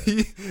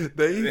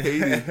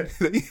that.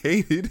 They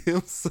hated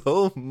him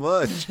so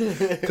much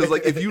because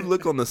like if you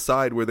look on the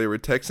side where they were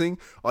texting,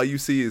 all you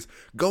see is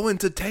go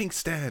into tank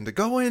stand, and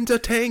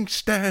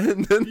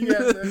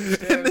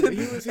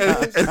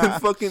then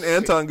fucking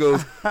Anton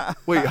goes,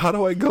 wait, how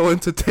do I go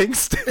into tank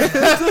stand?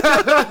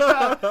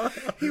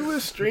 He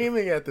was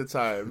streaming at the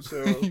time,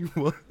 so He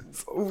was.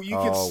 you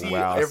could see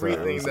wow, so it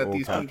everything was that all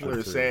these people are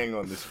controversy. saying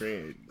on the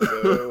screen.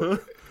 So,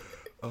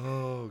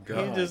 Oh He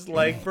god. just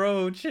like,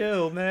 bro,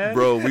 chill, man.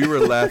 Bro, we were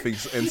laughing,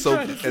 and so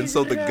trying to the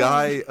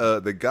figure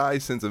it the guy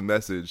sends a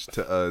message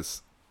to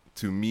us,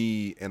 to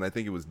me, and I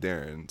think it was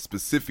Darren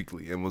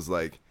specifically, and was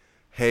like,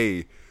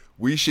 "Hey,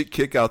 we should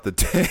kick out the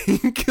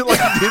tank." Like,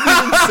 didn't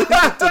even send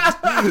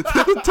it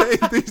to the tank.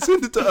 They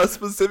sent it to us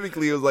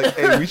specifically. It was like,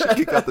 "Hey, we should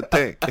kick out the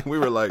tank," and we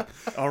were like,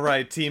 All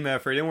right, team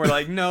effort, and we're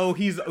like, no,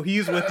 he's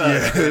with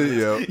us.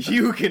 "Yeah,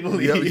 You can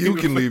leave. yeah, you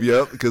can leave,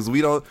 yep," because we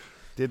don't.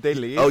 Did they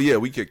leave? Oh yeah,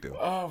 we kicked him.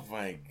 oh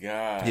my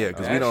god. Yeah,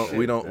 because That we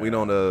don't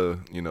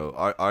shit, you know,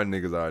 our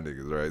niggas are our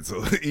niggas, right?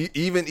 So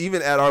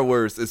even at our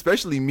worst,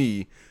 especially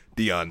me,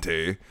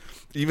 Deontay,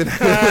 even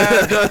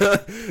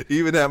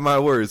even at my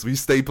worst, we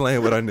stay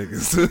playing with our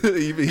niggas,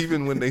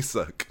 even when they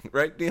suck,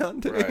 right,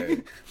 Deontay?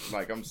 Right.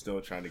 Like, I'm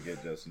still trying to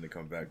get Justin to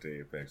come back to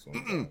Apex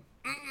one time.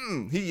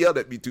 He yelled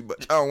at me too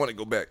much. I don't want to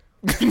go back.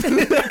 To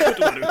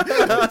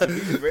be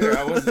fair,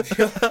 I wasn't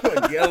the only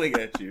one yelling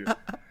at you.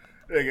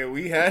 Nigga,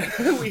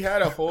 we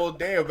had a whole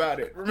day about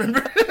it.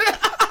 Remember?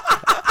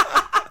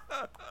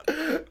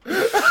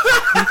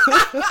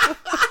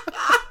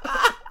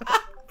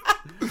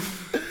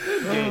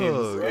 Games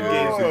Oh, are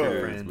yeah.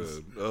 good Friends, friends.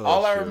 man. Oh,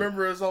 All I shit.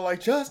 remember is all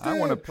like, Justin, I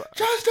wanna pl-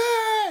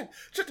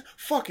 Justin,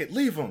 fuck it,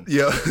 leave him.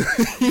 Yeah.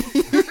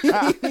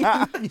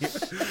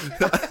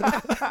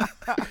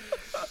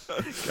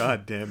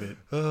 God damn it.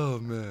 Oh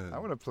man. I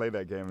want to play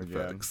that game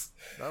again. Facts.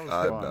 That was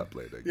I've fun. not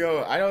played that game.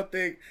 Yo, I don't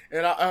think,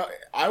 and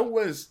I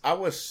was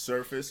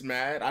surface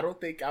mad. I don't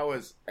think I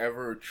was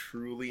ever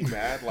truly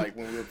mad like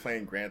when we were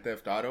playing Grand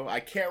Theft Auto. I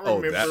can't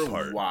Oh, that remember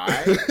part. why.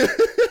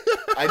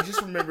 I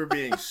just remember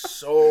being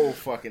so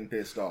fucking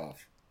pissed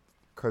off.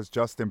 Because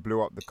Justin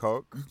blew up the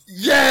coke.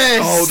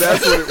 Yes. Oh,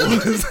 that's what it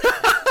was.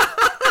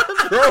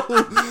 Bro,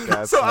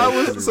 That's so I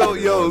literally was so what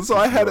it yo, was. so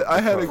I had a Bro,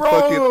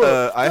 fucking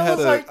that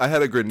was like I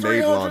had a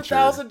grenade launcher.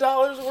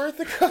 $300,000 worth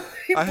of coke.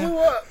 He I blew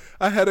had- up.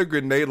 I had a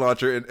grenade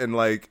launcher and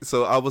like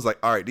so I was like,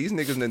 all right, these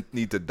niggas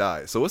need to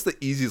die. So what's the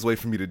easiest way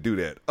for me to do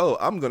that? Oh,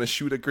 I'm gonna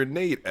shoot a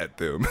grenade at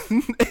them.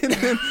 And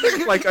then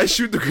like I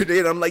shoot the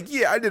grenade, I'm like,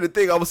 yeah, I did a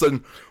thing. All of a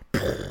sudden,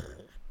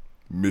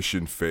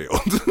 mission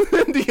failed.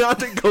 And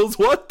Deontay goes,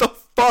 what the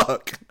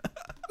fuck?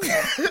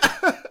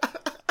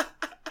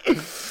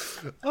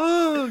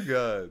 Oh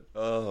god.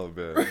 Oh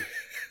man.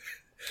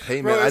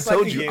 Hey man, Bro, I it's like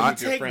told a you game I you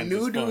take friends new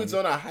is fun. dudes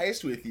on a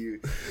heist with you,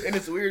 and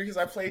it's weird because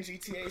I play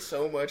GTA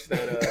so much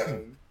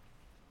that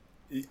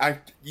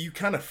you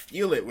kind of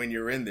feel it when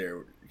you're in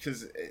there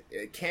because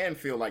it can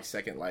feel like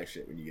Second Life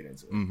shit when you get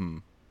into it. Mm-hmm.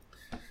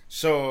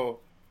 So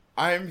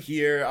I'm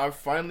here. I've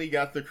finally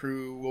got the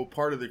crew. Well,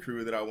 part of the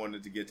crew that I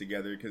wanted to get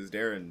together because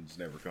Darren's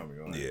never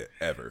coming on. Yeah,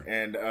 ever.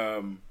 And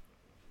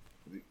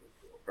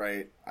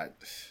right,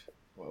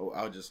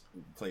 I'll just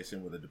place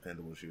him with a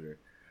dependable shooter.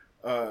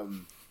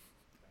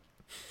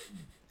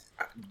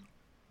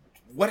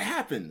 What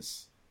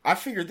happens? I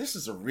figured this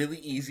is a really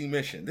easy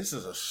mission. This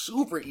is a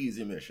super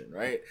easy mission,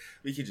 right?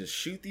 We could just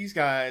shoot these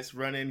guys,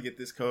 run in, get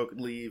this coke,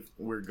 leave.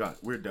 We're done.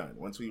 We're done.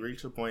 Once we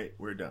reach the point,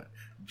 we're done.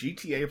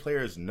 GTA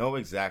players know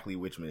exactly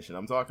which mission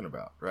I'm talking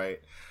about,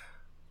 right?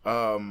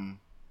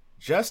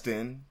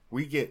 Justin,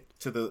 we get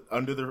to the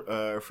under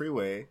the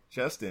freeway.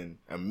 Justin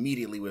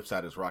immediately whips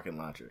out his rocket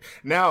launcher.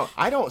 Now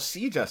I don't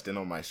see Justin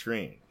on my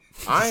screen.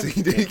 I'm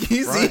See, in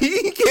you front.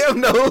 see, Cam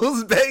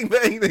knows, bang,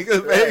 bang,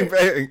 nigga, bang,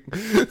 bang.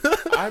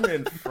 I'm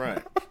in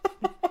front.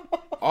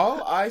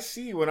 All I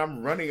see when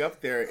I'm running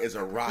up there is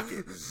a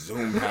rocket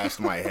zoom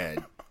past my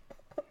head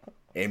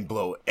and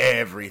blow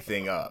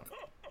everything up.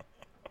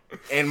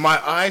 And my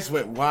eyes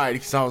went wide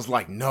because I was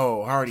like,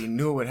 no, I already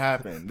knew what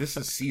happened. This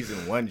is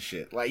season 1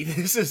 shit. Like,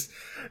 this is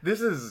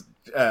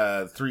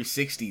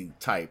 360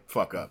 type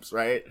fuck ups,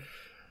 right?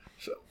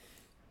 So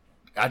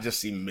I just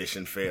see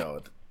mission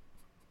failed.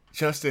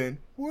 Justin,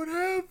 what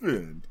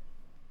happened?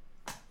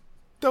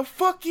 The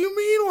fuck you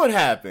mean what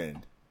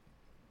happened?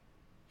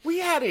 We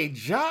had a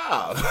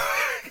job.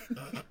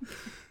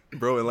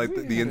 Bro, and like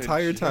the had a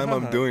entire time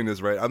I'm job. doing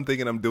this, right, I'm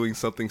thinking I'm doing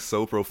something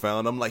so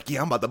profound. I'm like, yeah,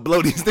 I'm about to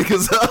blow these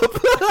niggas up.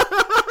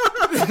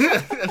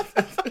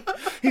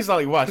 He's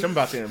like, watch, I'm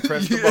about to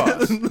impress the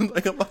boss.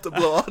 Like, I'm about to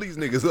blow all these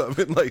niggas up.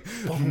 And like,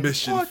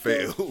 mission fuck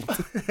it. failed.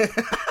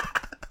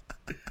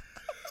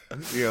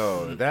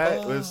 Yo,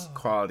 that was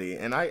quality.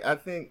 And I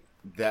think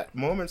that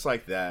moments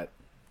like that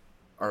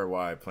are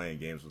why playing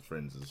games with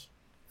friends is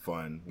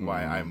fun.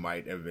 Why I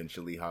might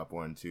eventually hop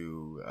on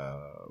to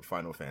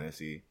Final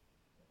Fantasy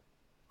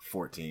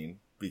 14.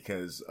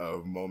 because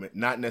of moment,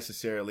 not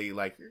necessarily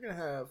like you're gonna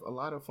have a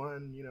lot of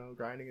fun,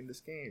 grinding in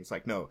this game. It's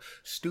like, no,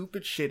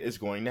 stupid shit is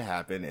going to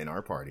happen in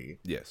our party.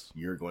 Yes.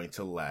 You're going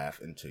to laugh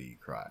until you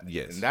cry.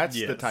 Yes. And that's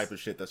the Yes. type of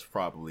shit that's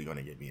probably going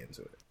to get me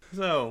into it.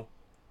 So,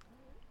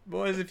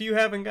 boys, if you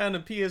haven't gotten a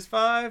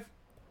PS5,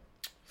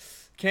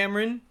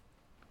 Cameron,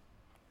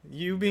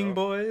 you being Yup.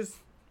 boys,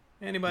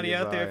 anybody He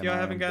is out there, I if and y'all I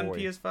haven't am gotten boy.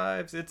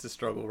 PS5s, it's a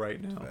struggle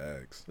right now.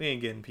 Facts. We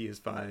ain't getting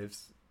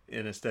PS5s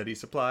in a steady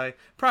supply,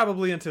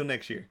 probably until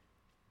next year.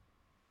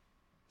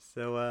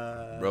 So,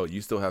 Bro,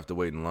 you still have to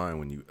wait in line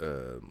when you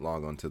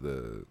log on to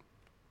the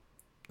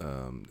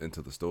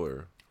into the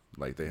store.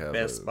 Like they have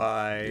Best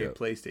Buy, yep.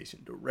 PlayStation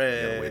You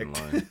Direct. gotta wait in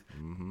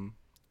line.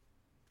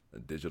 A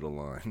digital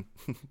line.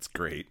 It's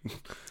great.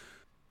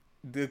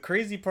 The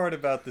crazy part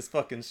about this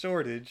fucking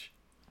shortage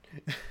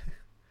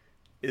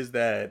is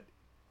that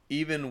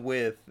even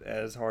with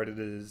as hard it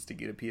is to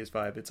get a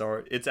PS5,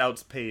 it's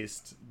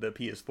outpaced the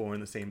PS4 in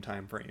the same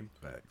time frame.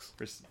 Facts.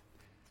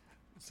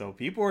 So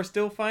people are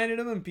still finding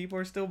them and people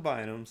are still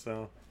buying them.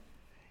 So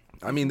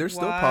I mean, they're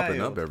still popping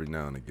up Wild. every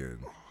now and again.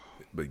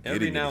 But every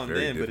getting now it is and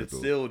very then, but it's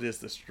difficult. still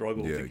just a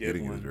struggle Yeah, to get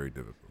getting it one. is very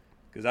difficult.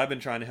 Because I've been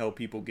trying to help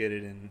people get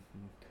it, and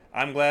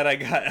I'm glad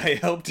I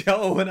helped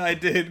y'all when I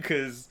did,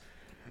 because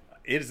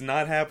it is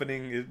not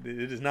happening. It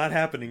is not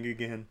happening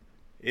again.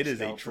 It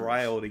is a Scalpers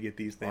trial to get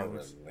these Are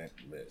things.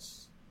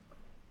 relentless.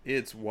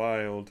 It's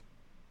wild.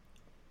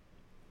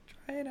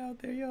 Try it out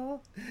there,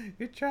 y'all.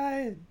 You're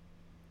trying.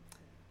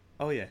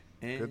 Oh yeah.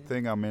 And, Good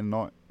thing I'm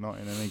not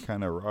in any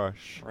kind of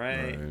rush.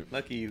 Right. Right.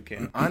 Lucky you,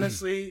 Cam.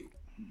 Honestly,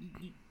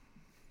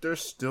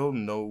 there's still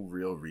no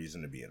real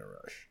reason to be in a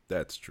rush.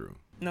 That's true.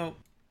 No.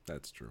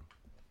 That's true.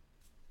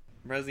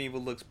 Resident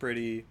Evil looks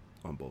pretty.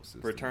 On both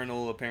systems.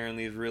 Returnal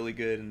apparently is really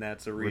good, and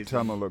that's a reason.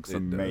 Returnal looks It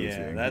does.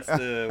 amazing. Yeah, that's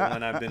the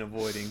one I've been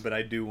avoiding, but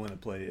I do want to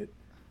play it.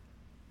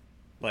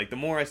 Like, the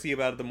more I see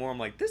about it, the more I'm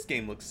like, this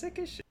game looks sick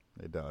as shit.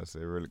 It does.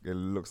 It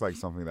looks like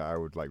something that I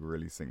would like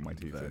really sink my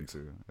teeth Thanks.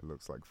 into. It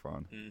looks like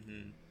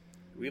fun.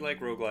 We like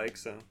roguelikes,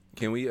 so.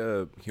 Can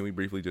we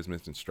briefly just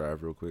mention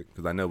Strive real quick?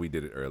 Because I know we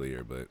did it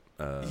earlier, but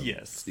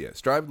Yes. yeah,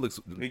 Strive looks.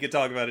 We could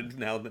talk about it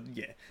now, but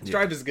yeah.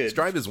 Strive is good.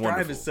 Strive is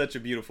wonderful. Strive is such a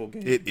beautiful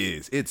game. It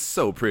is. It's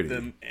so pretty.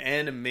 The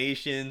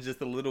animations, just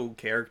the little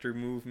character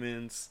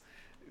movements,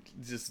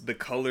 just the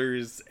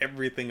colors,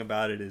 everything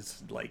about it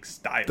is, like,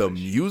 stylish. The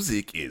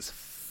music is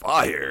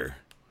fire.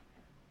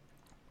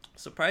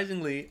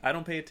 Surprisingly, I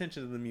don't pay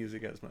attention to the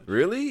music as much.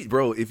 Really,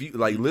 bro? If you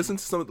like listen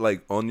to some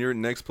like on your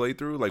next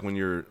playthrough, like when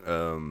you're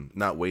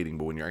not waiting,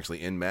 but when you're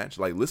actually in match,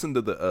 like listen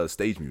to the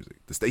stage music.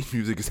 The stage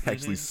music is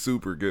actually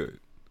super good.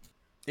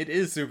 It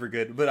is super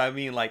good, but I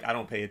mean, like, I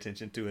don't pay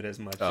attention to it as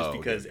much just Oh, okay,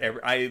 because yeah.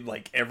 I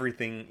like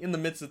everything in the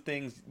midst of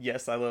things.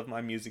 Yes, I love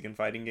my music and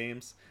fighting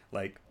games.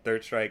 Like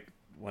Third Strike,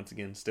 once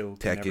again, still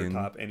can never Tekken.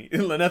 top any.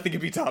 Nothing can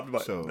be topped by.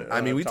 So,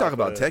 I mean, we talk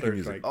about Tekken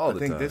music all I the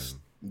think time.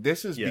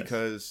 this is Yes.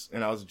 because,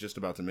 and I was just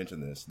about to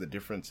mention this. The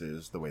difference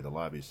is the way the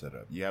lobby's set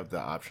up. You have the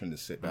option to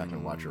sit back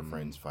and watch your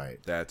friends fight.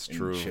 That's and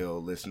true.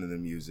 Chill, listen to the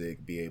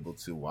music, be able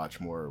to watch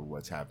more of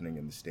what's happening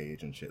in the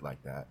stage and shit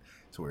like that.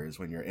 So whereas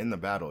when you're in the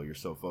battle, you're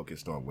so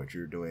focused on what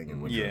you're doing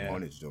and what your Yeah.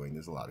 opponent's doing.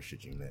 There's a lot of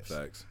shit you miss.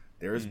 Facts.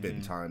 There's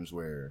been times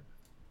where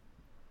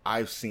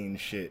I've seen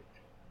shit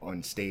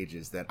on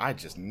stages that I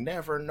just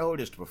never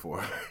noticed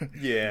before.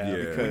 Yeah, Yeah.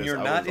 when Because you're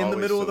I not was in the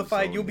always middle of so the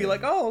fight, zoned you'll be in.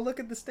 like, "Oh, look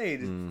at the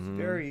stage." It's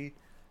very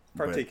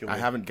But particular. I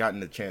haven't gotten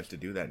the chance to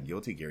do that in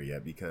Guilty Gear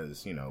yet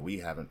because, we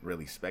haven't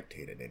really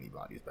spectated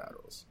anybody's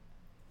battles.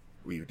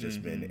 We've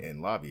just been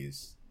in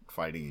lobbies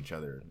fighting each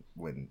other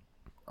when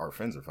our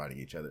friends are fighting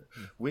each other,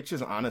 which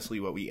is honestly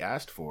what we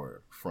asked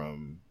for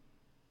from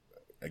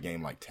a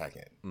game like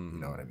Tekken. You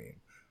know what I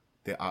mean?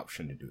 The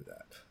option to do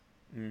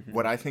that.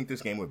 What I think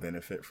this game would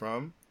benefit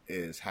from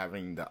is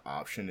having the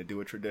option to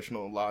do a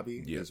traditional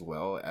lobby Yeah. as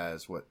well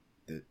as what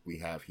we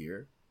have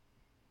here,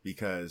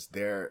 because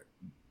there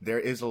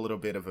is a little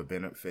bit of a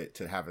benefit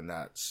to having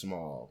that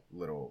small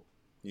little,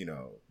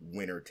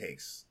 winner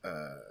takes,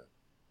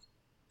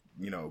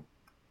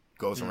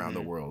 goes around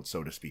the world,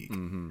 so to speak.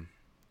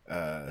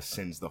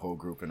 Sends the whole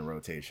group in a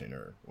rotation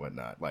or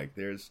whatnot. Like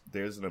there's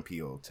an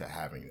appeal to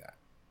having that,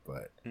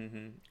 but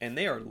and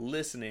they are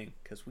listening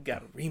because we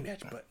got a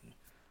rematch button.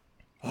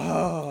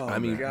 Oh, I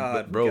mean, God,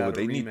 but we bro, got but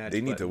a they need rematch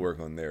to button. work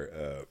on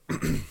their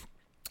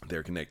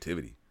their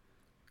connectivity.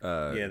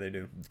 Yeah, they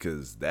do.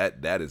 Because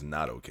that is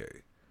not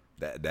okay.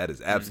 That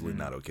is absolutely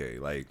not okay.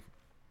 Like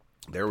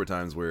there were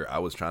times where I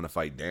was trying to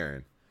fight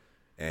Darren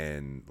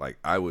and like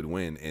I would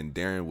win and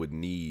Darren would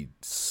need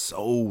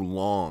so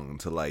long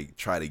to like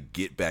try to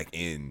get back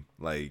in,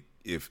 like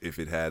if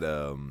it had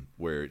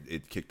where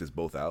it kicked us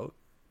both out.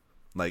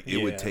 Like it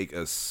would Yeah. take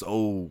us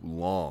so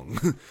long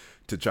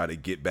to try to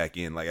get back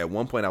in. Like at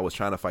one point I was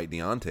trying to fight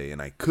Deontay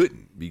and I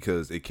couldn't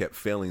because it kept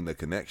failing the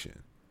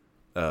connection.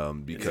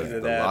 Because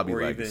either the that lobby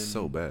or lag even- is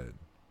so bad.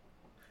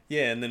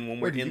 Yeah, and then when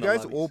we're Wait, did in you the guys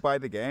lobbies. all buy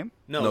the game?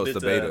 No, it's it's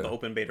the beta, the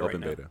open beta right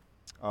now.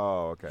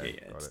 Oh, okay.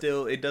 Yeah, Got it's it.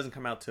 still it doesn't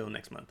come out till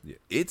next month. Yeah,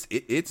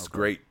 it's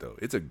great though.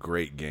 It's a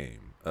great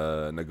game.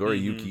 Nagori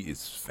Yuki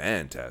is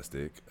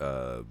fantastic.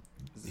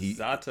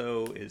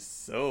 Zato is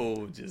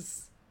so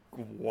just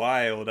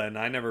wild, and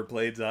I never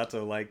played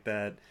Zato like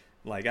that.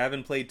 Like, I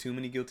haven't played too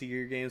many Guilty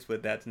Gear games,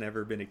 but that's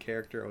never been a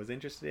character I was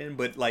interested in.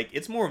 But, like,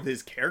 it's more of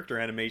his character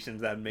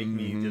animations that make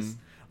me just...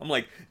 I'm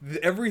like,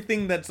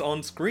 everything that's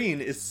on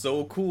screen is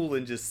so cool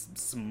and just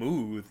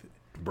smooth.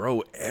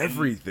 Bro,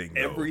 everything.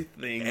 Though.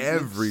 Everything.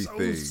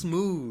 Everything. So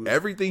smooth.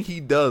 Everything he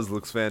does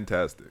looks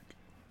fantastic.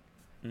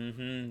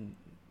 Mm-hmm.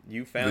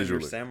 You found your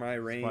samurai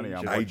range. funny,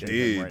 I'm I watching him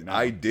did. right now.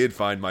 I did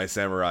find my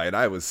samurai, and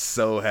I was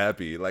so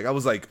happy. Like, I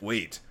was like,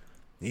 wait,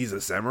 he's a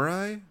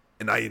samurai?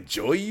 And I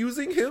enjoy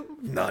using him?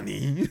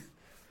 Nani?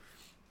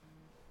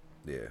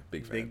 Yeah,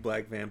 big fan. Big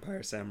black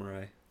vampire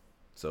samurai.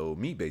 So,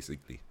 me,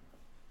 basically.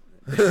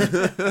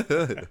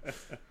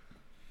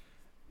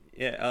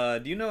 Yeah,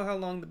 do you know how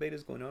long the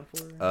beta's going on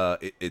for?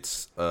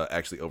 It's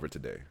actually over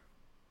today.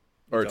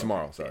 Or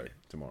tomorrow, sorry.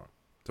 Tomorrow.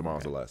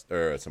 Tomorrow's the last.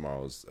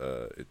 Tomorrow's,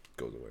 it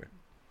goes away.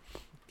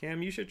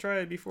 Cam, you should try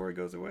it before it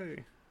goes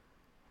away.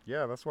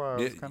 Yeah, that's why I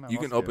was kind of. You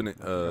can open it.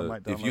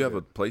 If you have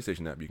a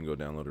PlayStation app, you can go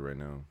download it right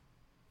now.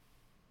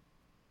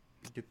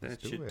 Get that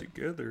Let's do shit it.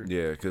 together.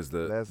 Yeah, because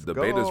Let's the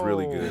beta's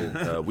really go.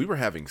 good. We were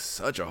having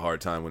such a hard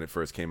time when it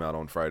first came out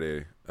on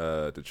Friday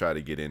to try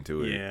to get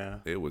into it. Yeah.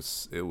 It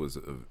was a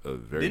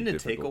very Didn't it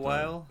difficult take a time.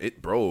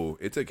 while?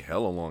 It took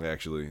hella long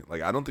actually.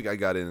 Like I don't think I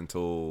got in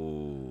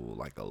until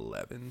like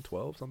 11,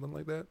 12, something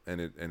like that.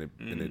 And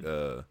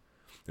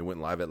it went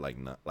live at like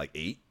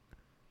 8.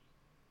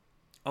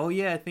 Oh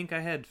yeah, I think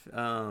I had.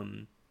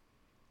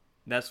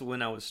 That's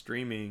when I was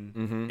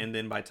streaming, and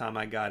then by the time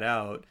I got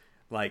out,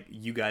 like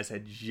you guys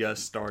had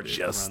just started. Just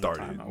around the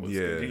started, time I was yeah.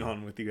 getting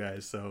on with you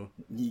guys, so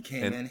You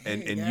came in,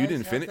 and "Hey, you guys, didn't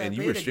how's finish, that and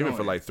you were beta streaming for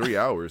going?" like 3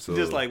 hours. So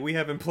just like we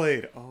haven't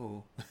played.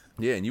 Oh,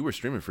 yeah, and you were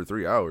streaming for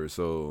 3 hours.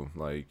 So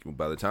like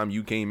by the time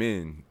you came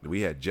in,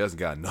 we had just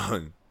gotten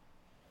done.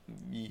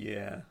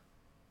 yeah.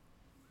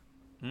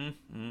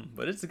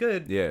 But it's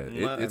good. Yeah,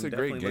 I'm it's a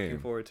great definitely game. Looking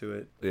forward to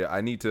it. Yeah,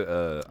 I need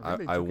to. I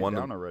think they I took it want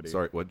down to. already.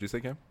 Sorry, what did you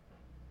say, Cam?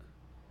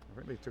 I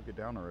think they took it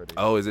down already.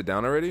 Oh, is it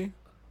down already?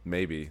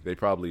 Maybe they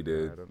probably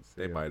did. I don't see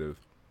They it. might have.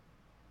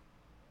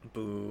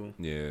 Boo.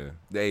 Yeah.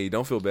 Hey,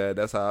 don't feel bad.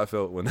 That's how I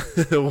felt when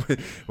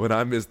when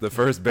I missed the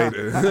first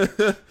beta.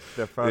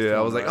 The first Yeah, I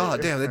one, was like, right?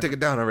 oh damn, they took it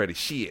down already.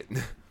 Shit.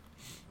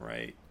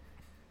 Right.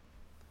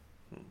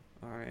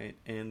 All right,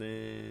 and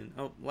then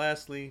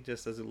lastly,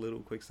 just as a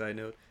little quick side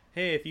note,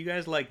 hey, if you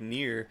guys like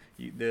Nier,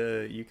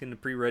 you can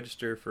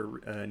pre-register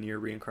for Nier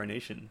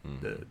Reincarnation,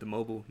 the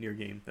mobile Nier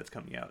game that's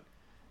coming out.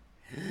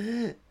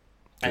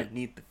 I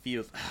need the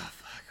feels. Ah,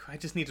 fuck. I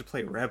just need to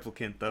play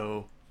Replicant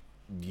though.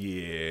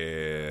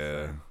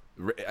 Yeah.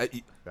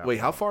 That Wait,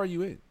 how one. far are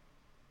you in?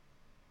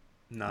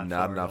 Not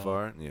Not far. at all.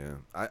 far. Yeah.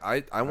 I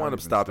haven't wound up even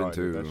stopping started.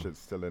 too. That shit's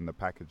still in the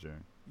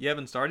packaging. You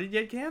haven't started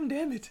yet, Cam?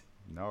 Damn it.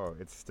 No,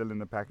 it's still in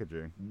the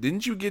packaging.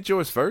 Didn't you get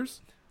yours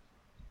first?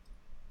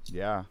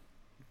 Yeah.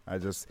 I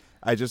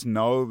just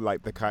know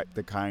like the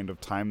kind of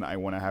time that I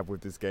want to have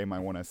with this game. I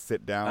want to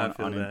sit down I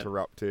feel that.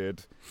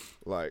 uninterrupted,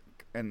 like,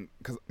 and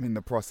because I'm in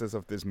the process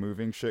of this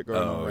moving shit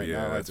going on right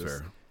now. that's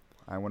fair.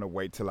 I want to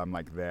wait till I'm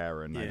like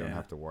there and I don't Yeah.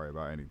 have to worry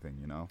about anything,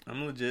 you know.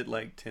 I'm legit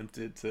like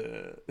tempted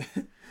to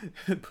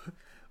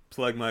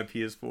plug my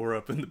PS4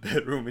 up in the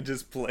bedroom and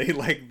just play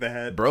like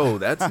that. Bro,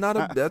 that's not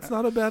a bad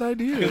Because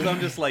idea. I'm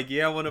just like,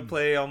 yeah, I want to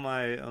play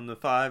on the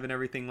 5 and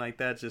everything like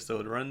that, just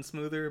so it runs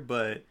smoother.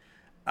 But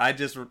I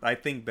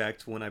think back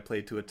to when I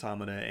played to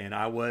Automata, and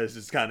I was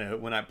just kind of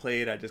when I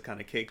played, I just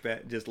kind of kicked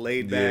back, just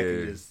laid back, Yeah.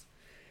 and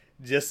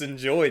just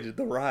enjoyed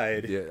the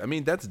ride. Yeah, I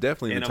mean that's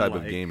definitely And the I'm type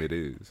of like- game it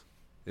is.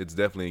 It's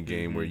definitely a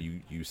game where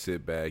Mhm. you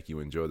sit back, you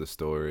enjoy the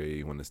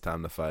story. When it's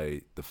time to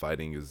fight, the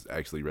fighting is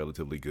actually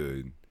relatively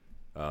good.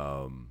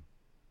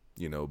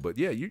 But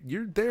yeah,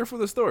 you're there for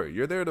the story.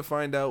 You're there to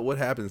find out what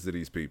happens to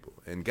these people.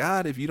 And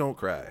God, if you don't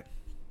cry.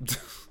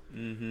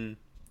 Mm-hmm.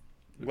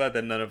 Glad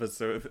that none of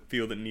us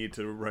feel the need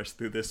to rush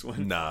through this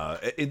one. Nah,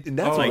 and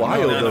that's Oh,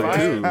 wild no, though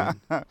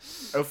no,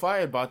 too. If I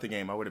had bought the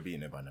game, I would have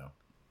beaten it by now.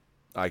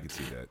 I could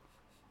see that.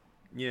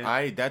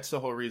 Yeah. That's the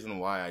whole reason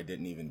why I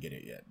didn't even get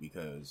it yet,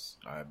 because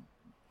I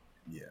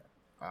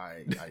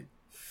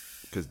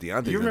Because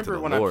Deontay's you remember into the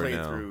when lore I played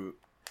now. through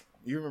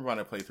you remember when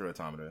I played through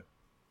Automata?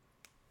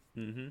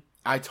 Mm-hmm.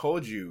 I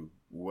told you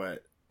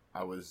what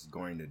I was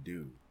going to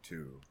do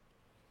too,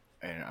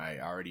 and I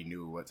already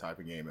knew what type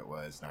of game it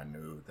was, and I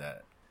knew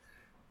that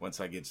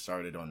once I get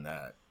started on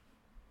that,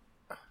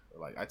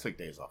 like I took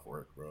days off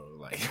work, bro.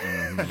 Like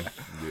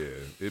Yeah,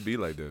 it'd be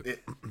like that.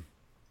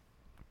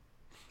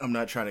 I'm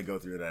not trying to go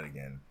through that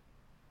again.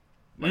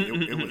 Like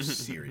it was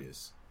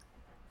serious.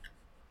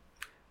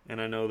 And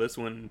I know this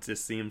one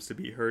just seems to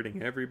be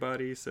hurting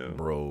everybody, so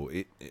Bro,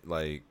 it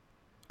like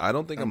I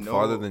don't think I I'm know-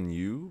 farther than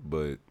you,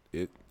 but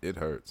it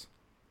hurts.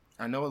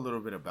 I know a little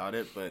bit about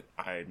it, but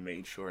I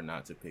made sure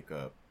not to pick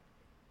up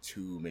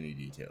too many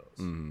details.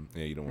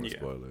 Yeah, you don't want to Yeah.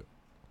 spoil it.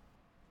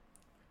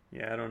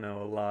 yeah, I don't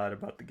know a lot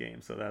about the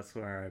game, so that's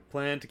where I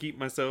plan to keep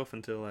myself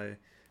until I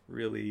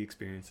really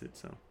experience it.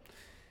 So,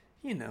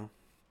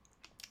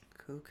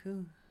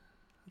 cool.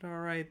 All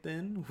right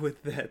then.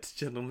 With that,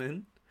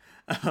 gentlemen,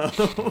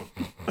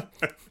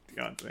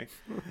 Deontay.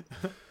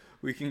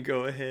 We can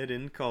go ahead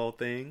and call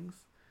things.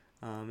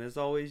 As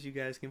always, you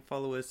guys can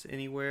follow us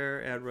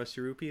anywhere at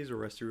Rusty Rupees or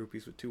Rusty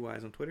Rupees with 2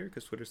 Y's on Twitter,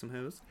 because Twitter's some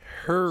hoes.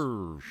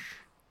 Hirsch.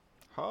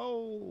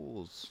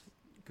 Hoes.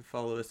 You can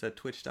follow us at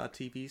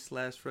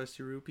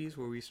twitch.tv/Rusty Rupees,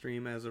 where we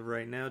stream as of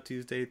right now,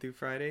 Tuesday through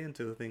Friday,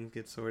 until things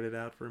get sorted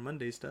out for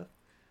Monday stuff.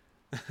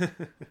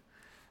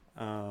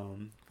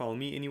 Follow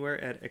me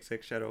anywhere at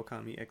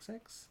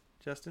XXShadowKamiXX.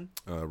 Justin?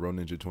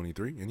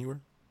 RoNinja23,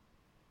 anywhere?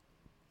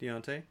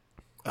 Deontay?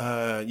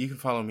 You can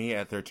follow me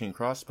at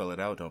 13Cross. Spell it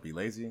out. Don't be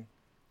lazy.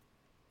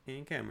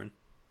 And Cameron?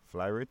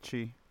 Fly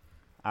Richie.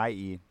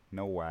 I.E.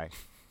 No Y.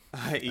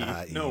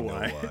 I.e. No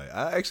why.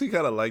 I actually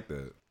kind of like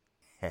that.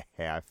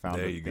 I found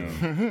There the you go.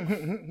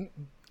 thing.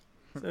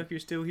 So if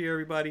you're still here,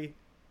 everybody,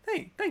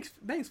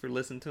 thanks for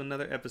listening to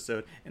another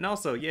episode. And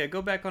also, yeah,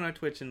 go back on our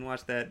Twitch and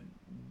watch that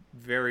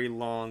very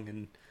long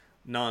and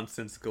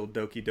nonsensical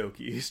Doki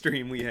Doki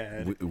stream we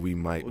had. We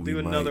might. We'll do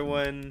another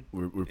one.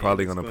 We're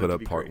probably and going it's to put to up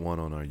be part great. 1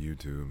 on our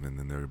YouTube, and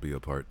then there'll be a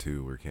part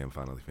 2 where Cam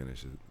finally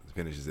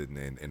finishes it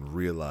and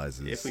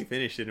realizes. If we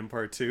finish it in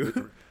part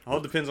 2.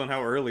 All depends on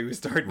how early we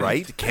start.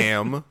 Right,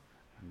 Cam?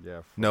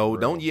 Yeah. No,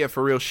 real. don't yeah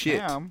for real shit.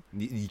 Cam?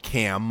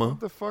 Cam. What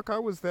the fuck? I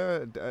was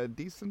there at a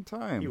decent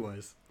time. He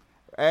was.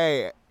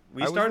 Hey,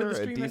 We I was started there the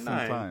a stream at decent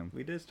 9. time.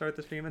 We did start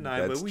the stream at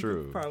 9, That's but we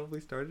true.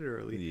 probably started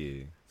early.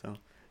 Yeah. So,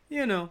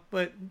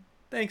 but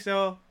thanks,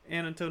 y'all.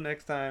 And until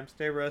next time,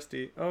 stay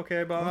rusty.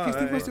 Okay, bye. Okay,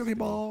 stay rusty,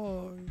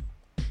 bye.